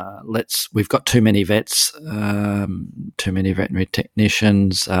we've got too many vets, too many veterinary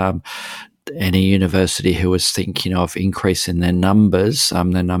technicians. Any university who was thinking of increasing their numbers, their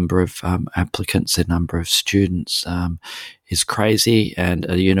number of applicants, their number of students, is crazy. And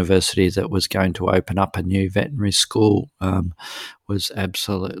a university that was going to open up a new veterinary school was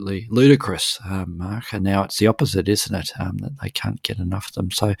absolutely ludicrous, Mark. And now it's the opposite, isn't it? That they can't get enough of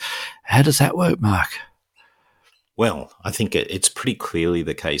them. So how does that work, Mark? Well, I think it's pretty clearly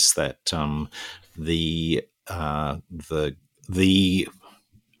the case that the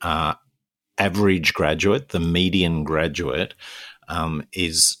average graduate, the median graduate,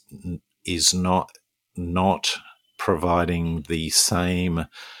 is not providing the same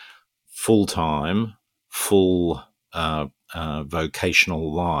full-time, full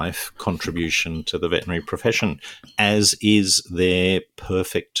vocational life contribution to the veterinary profession, as is their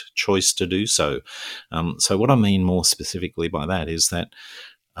perfect choice to do so. So what I mean more specifically by that is that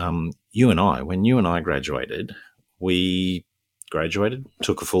when you and I graduated, we graduated,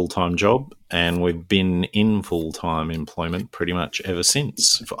 took a full-time job, and we've been in full-time employment pretty much ever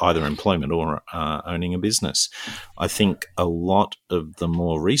since, for either employment or owning a business. I think a lot of the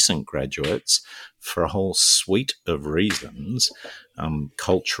more recent graduates, for a whole suite of reasons,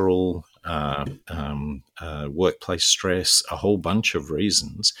 cultural, workplace stress, a whole bunch of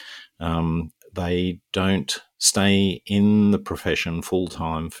reasons, they don't stay in the profession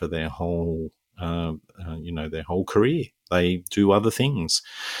full-time for their whole their whole career. They do other things.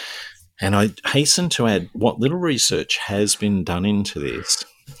 And I hasten to add what little research has been done into this.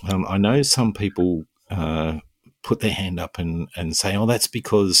 I know some people put their hand up and say, oh, that's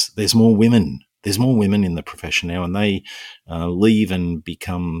because there's more women. There's more women in the profession now, and they leave and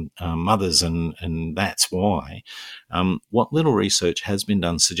become mothers, and that's why. What little research has been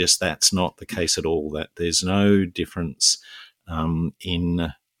done suggests that's not the case at all, that there's no difference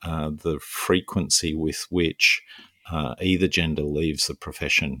in the frequency with which either gender leaves the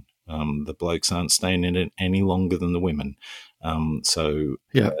profession. The blokes aren't staying in it any longer than the women. It's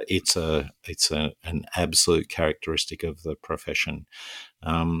an absolute characteristic of the profession.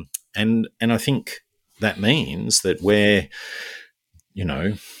 And I think that means that where,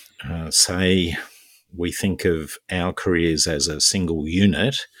 say we think of our careers as a single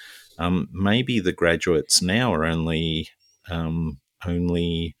unit, maybe the graduates now are only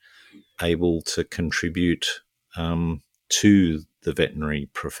able to contribute to the veterinary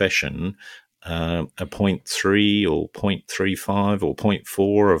profession a 0.3 or 0.35 or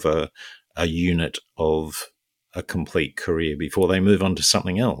 0.4 of a unit of a complete career before they move on to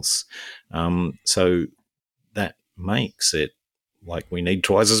something else. So that makes it like we need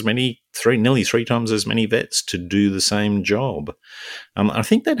nearly three times as many vets to do the same job. I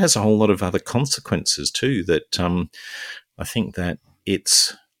think that has a whole lot of other consequences too, that I think that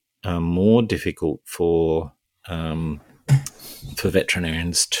it's more difficult for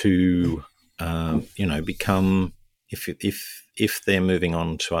veterinarians to, become, if they're moving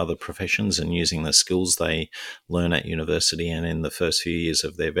on to other professions and using the skills they learn at university and in the first few years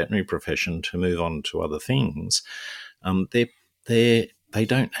of their veterinary profession to move on to other things, they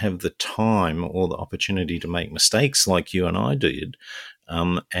don't have the time or the opportunity to make mistakes like you and I did,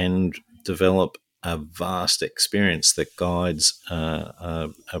 and develop a vast experience that guides a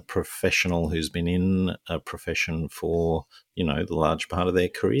professional who's been in a profession for, the large part of their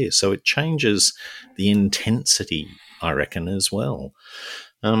career. So it changes the intensity, I reckon, as well.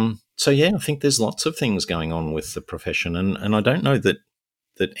 I think there's lots of things going on with the profession, and I don't know that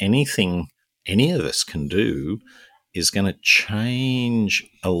anything any of us can do is going to change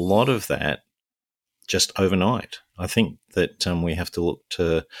a lot of that just overnight. I think that we have to look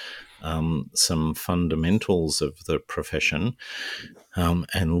to some fundamentals of the profession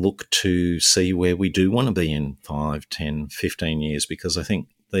and look to see where we do want to be in 5, 10, 15 years, because I think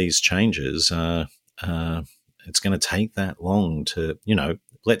these changes, it's going to take that long to,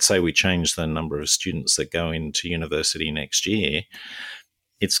 let's say we change the number of students that go into university next year,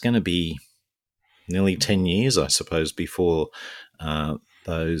 it's going to be nearly 10 years, I suppose, before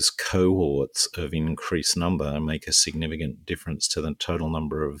those cohorts of increased number make a significant difference to the total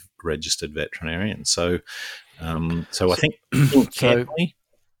number of registered veterinarians. So I think carefully.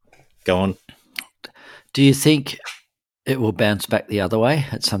 Go on. Do you think it will bounce back the other way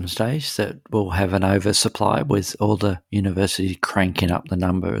at some stage, that we'll have an oversupply with all the universities cranking up the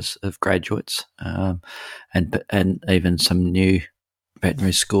numbers of graduates, and even some new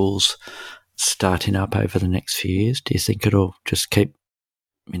veterinary schools starting up over the next few years? Do you think it'll just keep,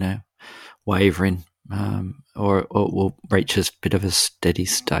 wavering, or will reach a bit of a steady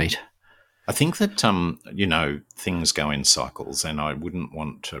state? I think that, things go in cycles, and I wouldn't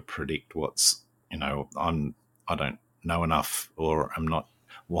want to predict what's, I don't know enough, or I'm not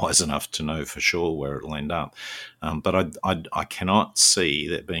wise enough to know for sure where it'll end up. But I cannot see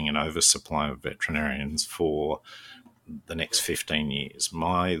there being an oversupply of veterinarians for the next 15 years.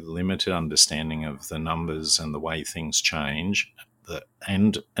 My limited understanding of the numbers and the way things change,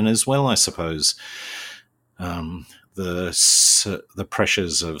 and as well, I suppose, the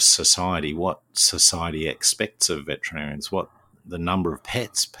pressures of society, what society expects of veterinarians, what the number of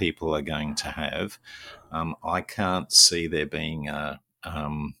pets people are going to have. I can't see there being a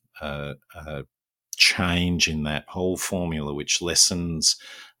change in that whole formula, which lessens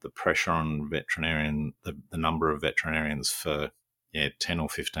the pressure on the number of veterinarians for 10 or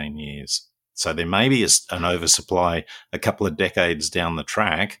 15 years. So there may be an oversupply a couple of decades down the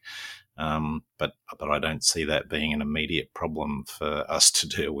track, but I don't see that being an immediate problem for us to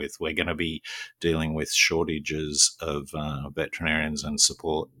deal with. We're going to be dealing with shortages of veterinarians and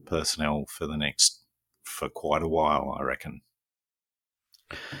support personnel for quite a while, I reckon.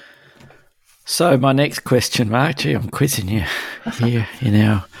 So my next question, Mark, gee, I'm quizzing you here in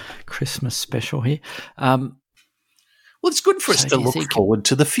our Christmas special here. Well, it's good for us to look forward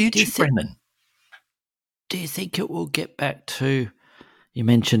to the future, Brendan. Do you think it will get back to, you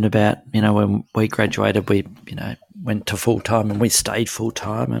mentioned about, when we graduated, we, went to full-time and we stayed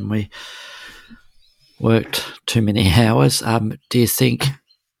full-time and we worked too many hours. Do you think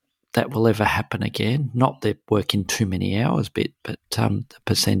that will ever happen again? Not the working too many hours bit, but the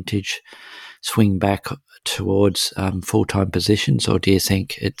percentage swing back towards full-time positions, or do you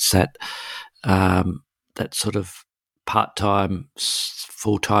think it's that sort of part-time,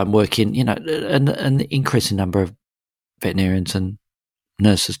 full-time working, and the increasing number of veterinarians and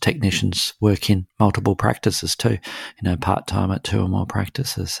nurses, technicians work in multiple practices too, part-time at 2 or more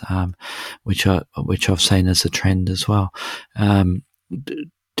practices, which I've seen as a trend as well.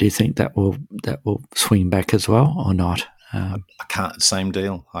 Do you think that will swing back as well or not? I can't. Same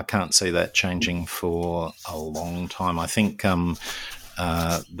deal. I can't see that changing for a long time. I think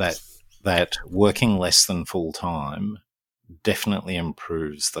that working less than full time definitely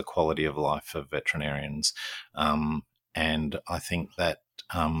improves the quality of life of veterinarians, and I think that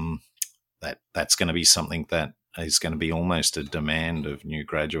that's going to be something that is going to be almost a demand of new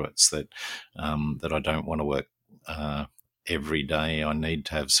graduates, that I don't want to work every day. I need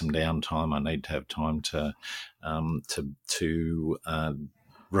to have some downtime. I need to have time to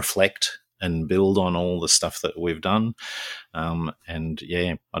reflect and build on all the stuff that we've done. And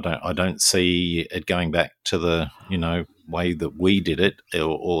yeah, I don't see it going back to the way that we did it,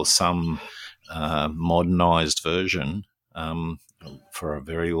 or some modernized version for a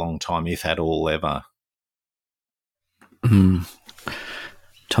very long time, if at all ever.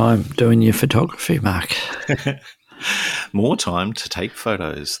 Time doing your photography, Mark. More time to take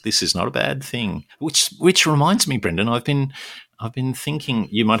photos. This is not a bad thing. Which reminds me, Brendan, I've been thinking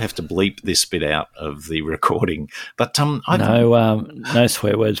you might have to bleep this bit out of the recording, but no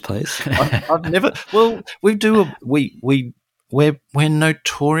swear words, please. I've never. Well, we're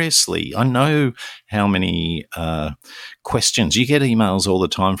notoriously. I know how many questions you get, emails all the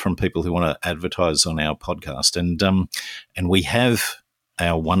time from people who want to advertise on our podcast, and we have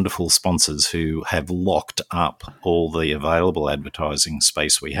our wonderful sponsors who have locked up all the available advertising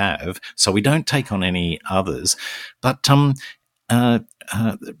space we have, so we don't take on any others. But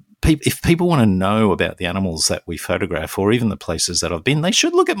if people want to know about the animals that we photograph, or even the places that I've been, they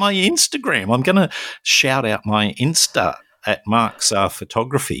should look at my Instagram. I'm going to shout out my Insta at Mark's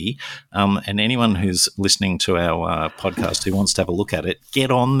Photography, and anyone who's listening to our podcast who wants to have a look at it,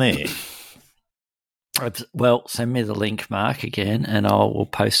 get on there. Well, send me the link, Mark, again, and I will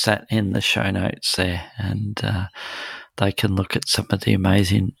post that in the show notes there, and they can look at some of the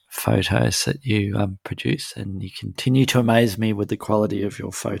amazing photos that you produce, and you continue to amaze me with the quality of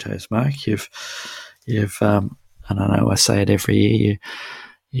your photos, Mark. You've and I know I say it every year,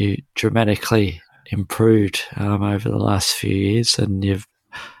 you dramatically improved over the last few years, and you've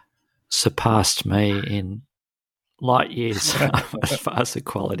surpassed me in light years as far as the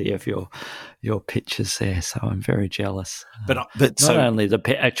quality of your pictures there. So I'm very jealous. But not only the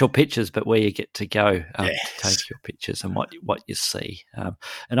actual pictures, but where you get to go to take your pictures and what you see.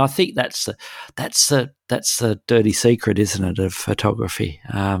 And I think that's the dirty secret, isn't it, of photography?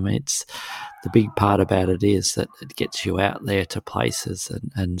 It's the big part about it is that it gets you out there to places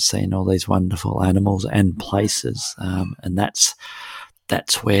and seeing all these wonderful animals and places, and that's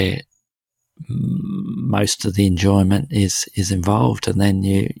where most of the enjoyment is involved. And then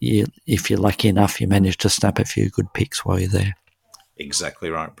you if you're lucky enough, you manage to snap a few good pics while you're there.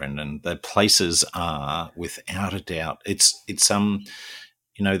 Exactly right, Brendan. The places are, without a doubt, it's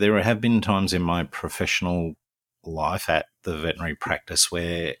there have been times in my professional life at the veterinary practice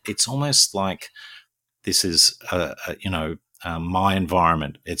where it's almost like this is my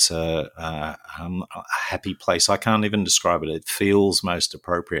environment. It's a happy place. I can't even describe it. It feels most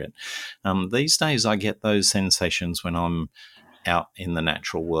appropriate. These days I get those sensations when I'm out in the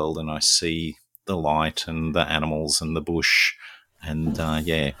natural world and I see the light and the animals and the bush, and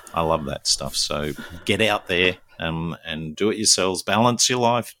I love that stuff. So get out there and do it yourselves. Balance your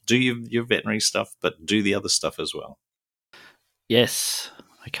life. Do your veterinary stuff, but do the other stuff as well. Yes,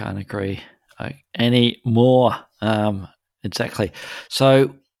 I can't agree any more. Exactly.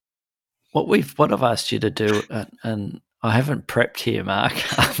 So what I've asked you to do, and I haven't prepped here, Mark,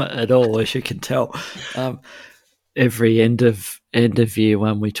 at all, as you can tell. Every end of year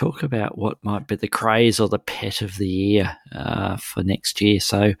when we talk about what might be the craze or the pet of the year for next year.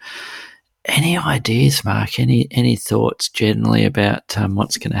 So any ideas, Mark? Any thoughts generally about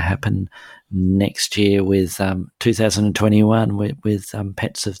what's going to happen next year with 2021 with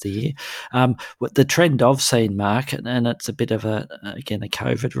pets of the year? What the trend I've seen, Mark, and it's a bit of a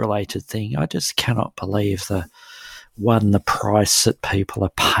COVID related thing. I just cannot believe the price that people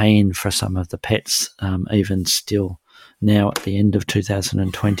are paying for some of the pets, even still now at the end of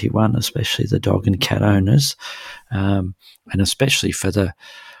 2021, especially the dog and cat owners, and especially for the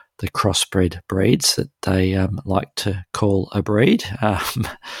crossbred breeds that they like to call a breed.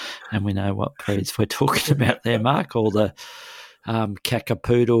 And we know what breeds we're talking about there, Mark, all the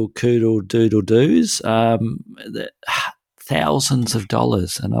cackapoodle, coodle, doodle doos, thousands of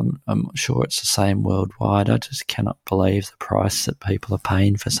dollars. And I'm sure it's the same worldwide. I just cannot believe the price that people are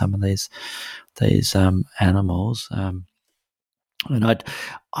paying for some of these animals. And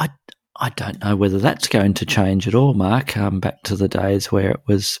I don't know whether that's going to change at all, Mark. Back to the days where it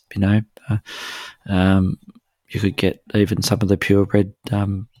was, you could get even some of the purebred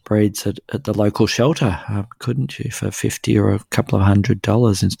breeds at the local shelter, couldn't you, for $50 or a couple of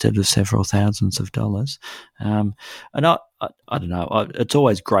 $100 instead of several thousands of dollars? And I don't know. It's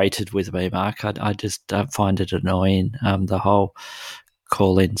always grated with me, Mark. I just find it annoying, the whole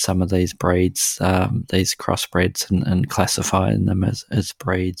calling some of these breeds, these crossbreds, and classifying them as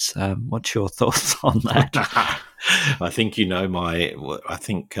breeds. What's your thoughts on that? I think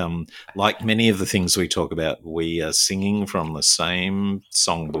like many of the things we talk about, we are singing from the same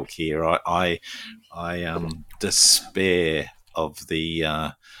songbook here. I despair of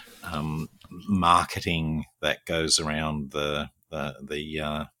the marketing that goes around the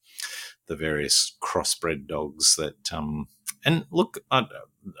various crossbred dogs that and look,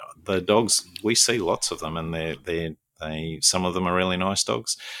 the dogs, we see lots of them, and they some of them are really nice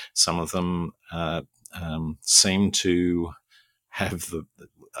dogs. Some of them seem to have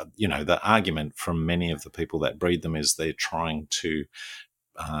the argument from many of the people that breed them is they're trying to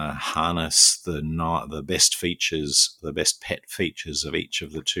harness the best features, the best pet features of each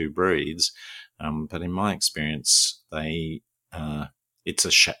of the two breeds. But in my experience, it's a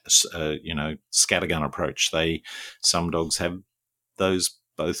scattergun approach. Some dogs have those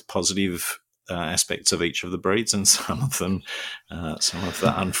both positive aspects of each of the breeds, and some of the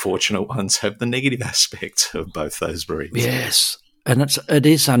unfortunate ones have the negative aspects of both those breeds. Yes, and it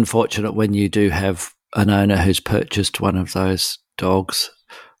is unfortunate when you do have an owner who's purchased one of those dogs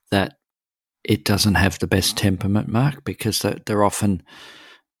that it doesn't have the best temperament, Mark, because they're often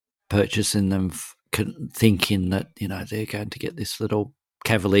purchasing them thinking that they're going to get this little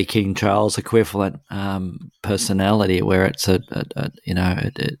Cavalier King Charles equivalent personality, where it's it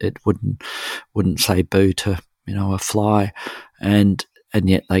wouldn't say boo to a fly, and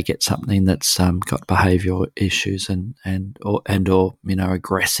yet they get something that's got behavioural issues and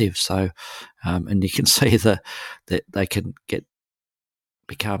aggressive. So and you can see that they can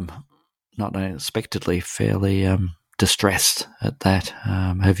become not unexpectedly fairly distressed at that.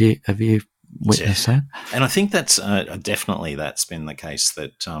 Have you witnessed that? And I think that's definitely that's been the case.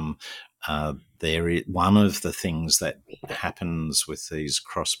 That one of the things that happens with these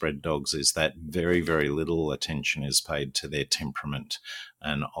crossbred dogs is that very, very little attention is paid to their temperament,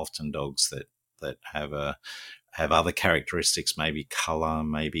 and often dogs that have other characteristics, maybe colour,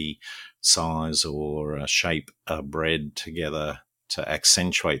 maybe size or shape, are bred together to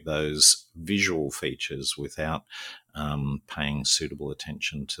accentuate those visual features without paying suitable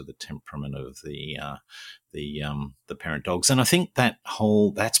attention to the temperament of the parent dogs. And I think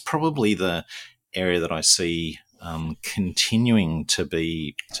that's probably the area that I see continuing to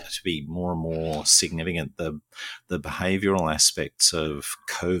be more and more significant. The behavioural aspects of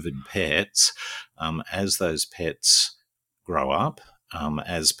COVID pets, as those pets grow up,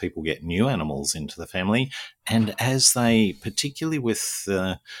 as people get new animals into the family, and as they, particularly with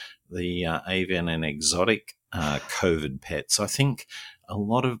the avian and exotic COVID pets, I think a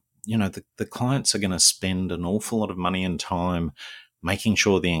lot of the clients are going to spend an awful lot of money and time making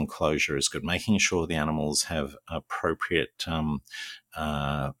sure the enclosure is good, making sure the animals have appropriate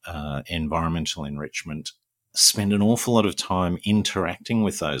environmental enrichment, spend an awful lot of time interacting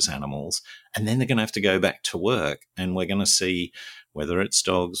with those animals, and then they're going to have to go back to work, and we're going to see, whether it's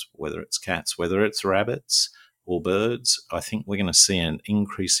dogs, whether it's cats, whether it's rabbits or birds, I think we're going to see an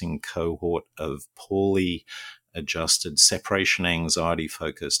increasing cohort of poorly adjusted, separation anxiety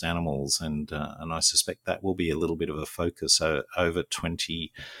focused animals, and I suspect that will be a little bit of a focus over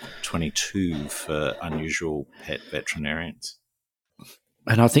 2022 for unusual pet veterinarians.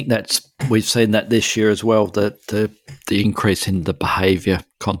 And I think we've seen that this year as well, that the increase in the behaviour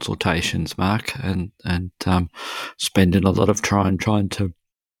consultations, Mark, and spending a lot of trying to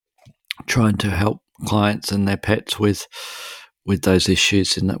help clients and their pets with those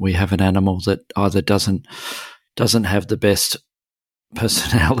issues, in that we have an animal that either doesn't have the best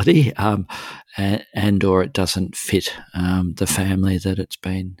personality and or it doesn't fit the family that it's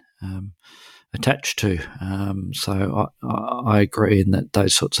been attached to. So I agree in that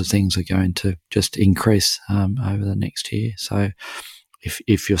those sorts of things are going to just increase over the next year. So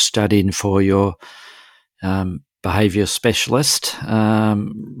if you're studying for your behaviour specialist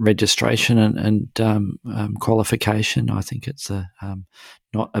registration and qualification, I think it's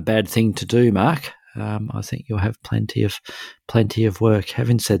not a bad thing to do, Mark. I think you'll have plenty of work.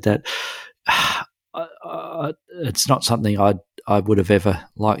 Having said that, it's not something I would have ever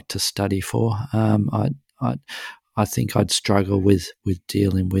liked to study for. I think I'd struggle with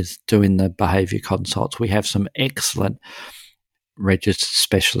dealing with doing the behaviour consults. We have some excellent registered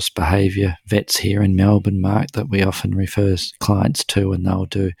specialist behaviour vets here in Melbourne, Mark, that we often refer clients to, and they'll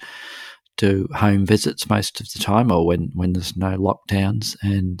do home visits most of the time, or when there's no lockdowns,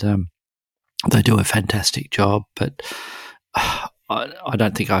 and they do a fantastic job. But I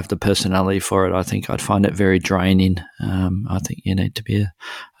don't think I have the personality for it. I think I'd find it very draining. I think you need to be a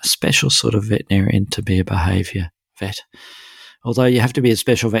special sort of veterinarian to be a behaviour vet. Although you have to be a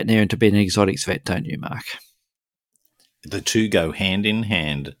special veterinarian to be an exotics vet, don't you, Mark? The two go hand in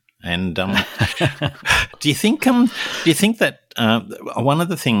hand, And do you think that one of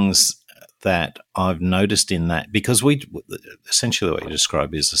the things that I've noticed in that, because we essentially what you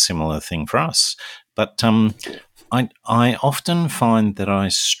describe is a similar thing for us, but I often find that I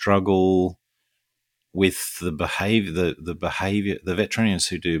struggle with the behavior. The veterinarians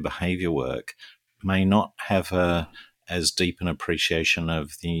who do behavior work may not have as deep an appreciation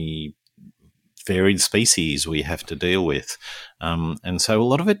of the varied species we have to deal with. And so a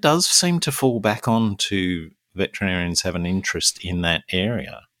lot of it does seem to fall back on to veterinarians have an interest in that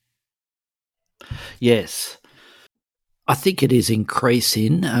area. Yes. I think it is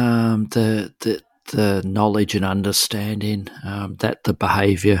increasing the knowledge and understanding that the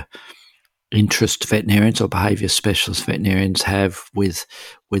behaviour interest veterinarians or behaviour specialist veterinarians have with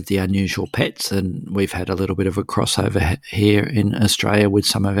the unusual pets, and we've had a little bit of a crossover here in Australia with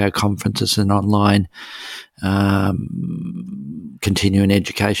some of our conferences and online continuing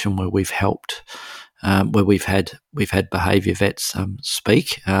education where we've helped, where we've had behaviour vets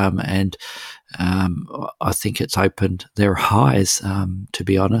speak, and I think it's opened their eyes, to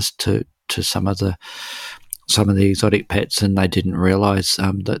be honest, to some of the exotic pets, and they didn't realise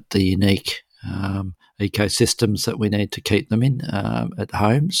that the unique ecosystems that we need to keep them in at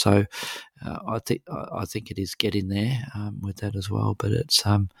home. So I think it is getting there with that as well. But it's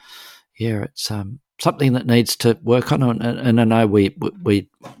it's something that needs to work on, and I know we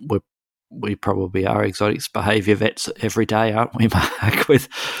probably are exotics behaviour vets every day, aren't we, Mark, with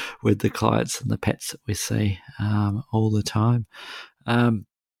the clients and the pets that we see all the time.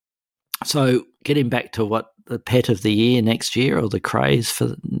 So getting back to what the pet of the year next year, or the craze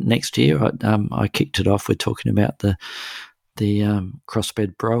for next year, I kicked it off with talking about the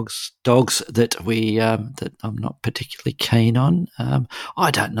crossbred dogs that that I'm not particularly keen on. I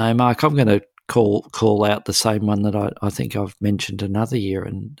don't know, Mark. I'm going to call out the same one that I think I've mentioned another year,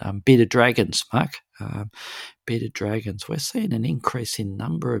 and bearded dragons, Mark. Bearded dragons. We're seeing an increase in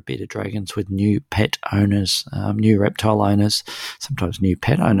number of bearded dragons with new pet owners, new reptile owners, sometimes new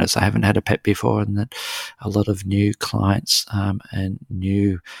pet owners. They haven't had a pet before, and that a lot of new clients and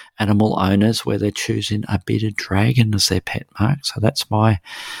new animal owners where they're choosing a bearded dragon as their pet, Mark. So that's my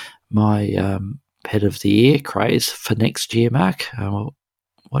pet of the year craze for next year, Mark.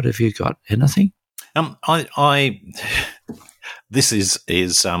 What have you got? Anything? This is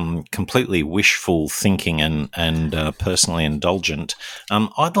completely wishful thinking and personally indulgent.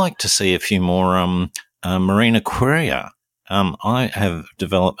 I'd like to see a few more marine aquaria. I'm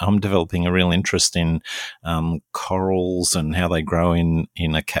developing a real interest in corals and how they grow in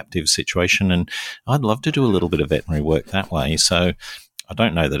a captive situation, and I'd love to do a little bit of veterinary work that way. So I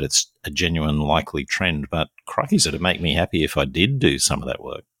don't know that it's a genuine likely trend, but crikeys, it'd make me happy if I did do some of that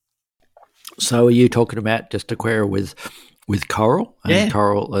work. So are you talking about just aquaria with coral? And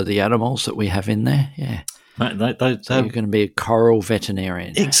coral are the animals that we have in there? Yeah. So you're going to be a coral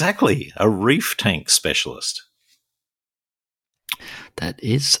veterinarian. Exactly. A reef tank specialist. That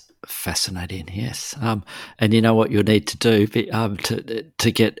is fascinating, yes. And you know what you'll need to do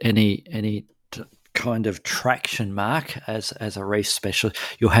to get any kind of traction, Mark, as a reef specialist,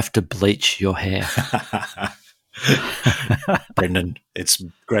 you'll have to bleach your hair. Brendan, it's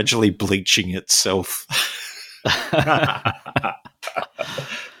gradually bleaching itself.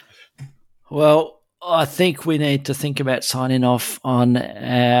 Well, I think we need to think about signing off on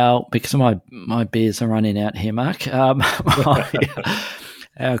because my beers are running out here, Mark.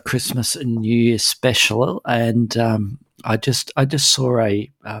 Our Christmas and New Year special, and I just saw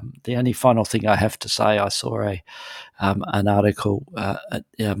the only final thing I have to say. I saw an article. A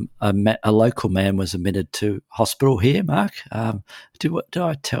local man was admitted to hospital here, Mark. Did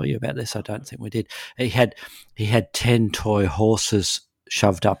I tell you about this? I don't think we did. He had 10 toy horses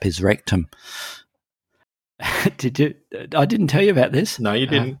shoved up his rectum. Did you? I didn't tell you about this. No, you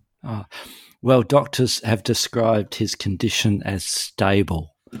didn't. Well, doctors have described his condition as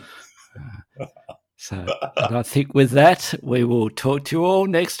stable. And I think with that, we will talk to you all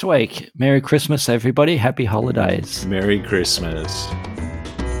next week. Merry Christmas, everybody. Happy holidays. Merry Christmas.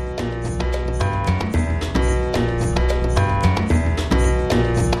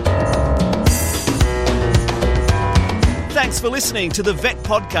 Thanks for listening to the Vet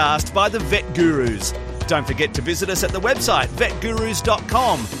Podcast by the Vet Gurus. Don't forget to visit us at the website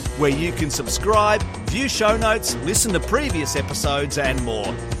vetgurus.com, where you can subscribe, view show notes, listen to previous episodes and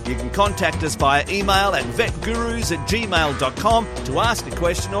more. You can contact us via email at vetgurus@gmail.com to ask a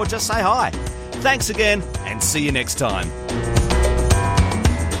question or just say hi. Thanks again, and see you next time.